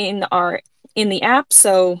us in the app.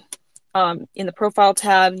 So in the profile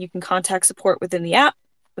tab, you can contact support within the app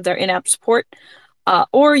with our in-app support,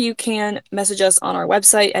 or you can message us on our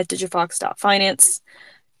website at digifox.finance,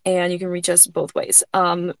 and you can reach us both ways.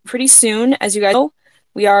 Pretty soon, as you guys know,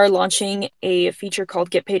 we are launching a feature called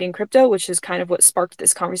Get Paid in Crypto, which is kind of what sparked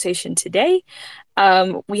this conversation today.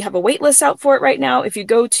 We have a waitlist out for it right now. If you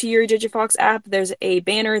go to your Digifox app, there's a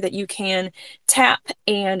banner that you can tap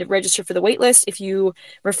and register for the waitlist. If you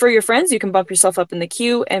refer your friends, you can bump yourself up in the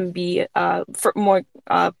queue and be further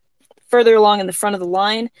along in the front of the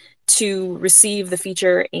line to receive the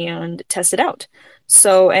feature and test it out.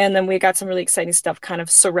 So, and then we got some really exciting stuff kind of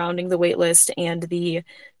surrounding the waitlist and the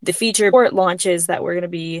feature before it launches that we're going to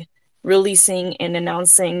be releasing and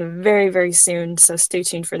announcing very, very soon. So stay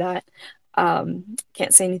tuned for that.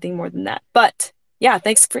 Can't say anything more than that. But yeah,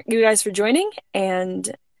 thanks for you guys for joining, and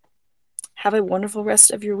have a wonderful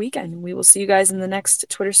rest of your weekend. We will see you guys in the next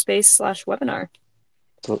Twitter space /webinar.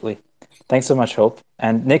 Absolutely. Thanks so much, Hope.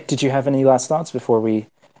 And Nick, did you have any last thoughts before we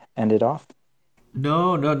end it off?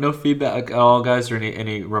 No feedback at all, guys, or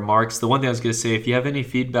any remarks. The one thing I was going to say, if you have any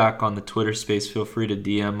feedback on the Twitter space, feel free to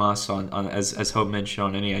DM us on as Hope mentioned,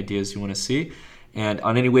 on any ideas you want to see, and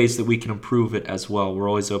on any ways that we can improve it as well. We're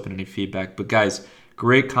always open to any feedback. But guys,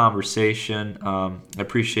 great conversation. I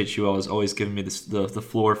appreciate you all as always giving me the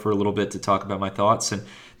floor for a little bit to talk about my thoughts, and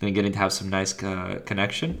then getting to have some nice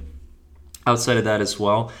connection outside of that as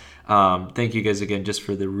well. Thank you guys again just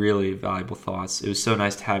for the really valuable thoughts. It was so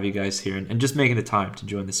nice to have you guys here and just making the time to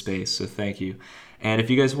join the space. So thank you. And if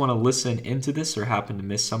you guys want to listen into this or happen to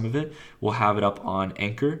miss some of it, we'll have it up on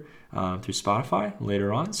Anchor through Spotify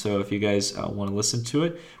later on. So if you guys want to listen to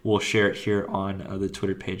it, we'll share it here on the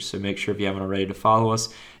Twitter page. So make sure if you haven't already to follow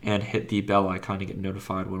us and hit the bell icon to get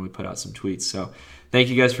notified when we put out some tweets. So thank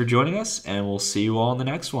you guys for joining us, and we'll see you all in the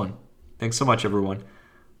next one. Thanks so much, everyone.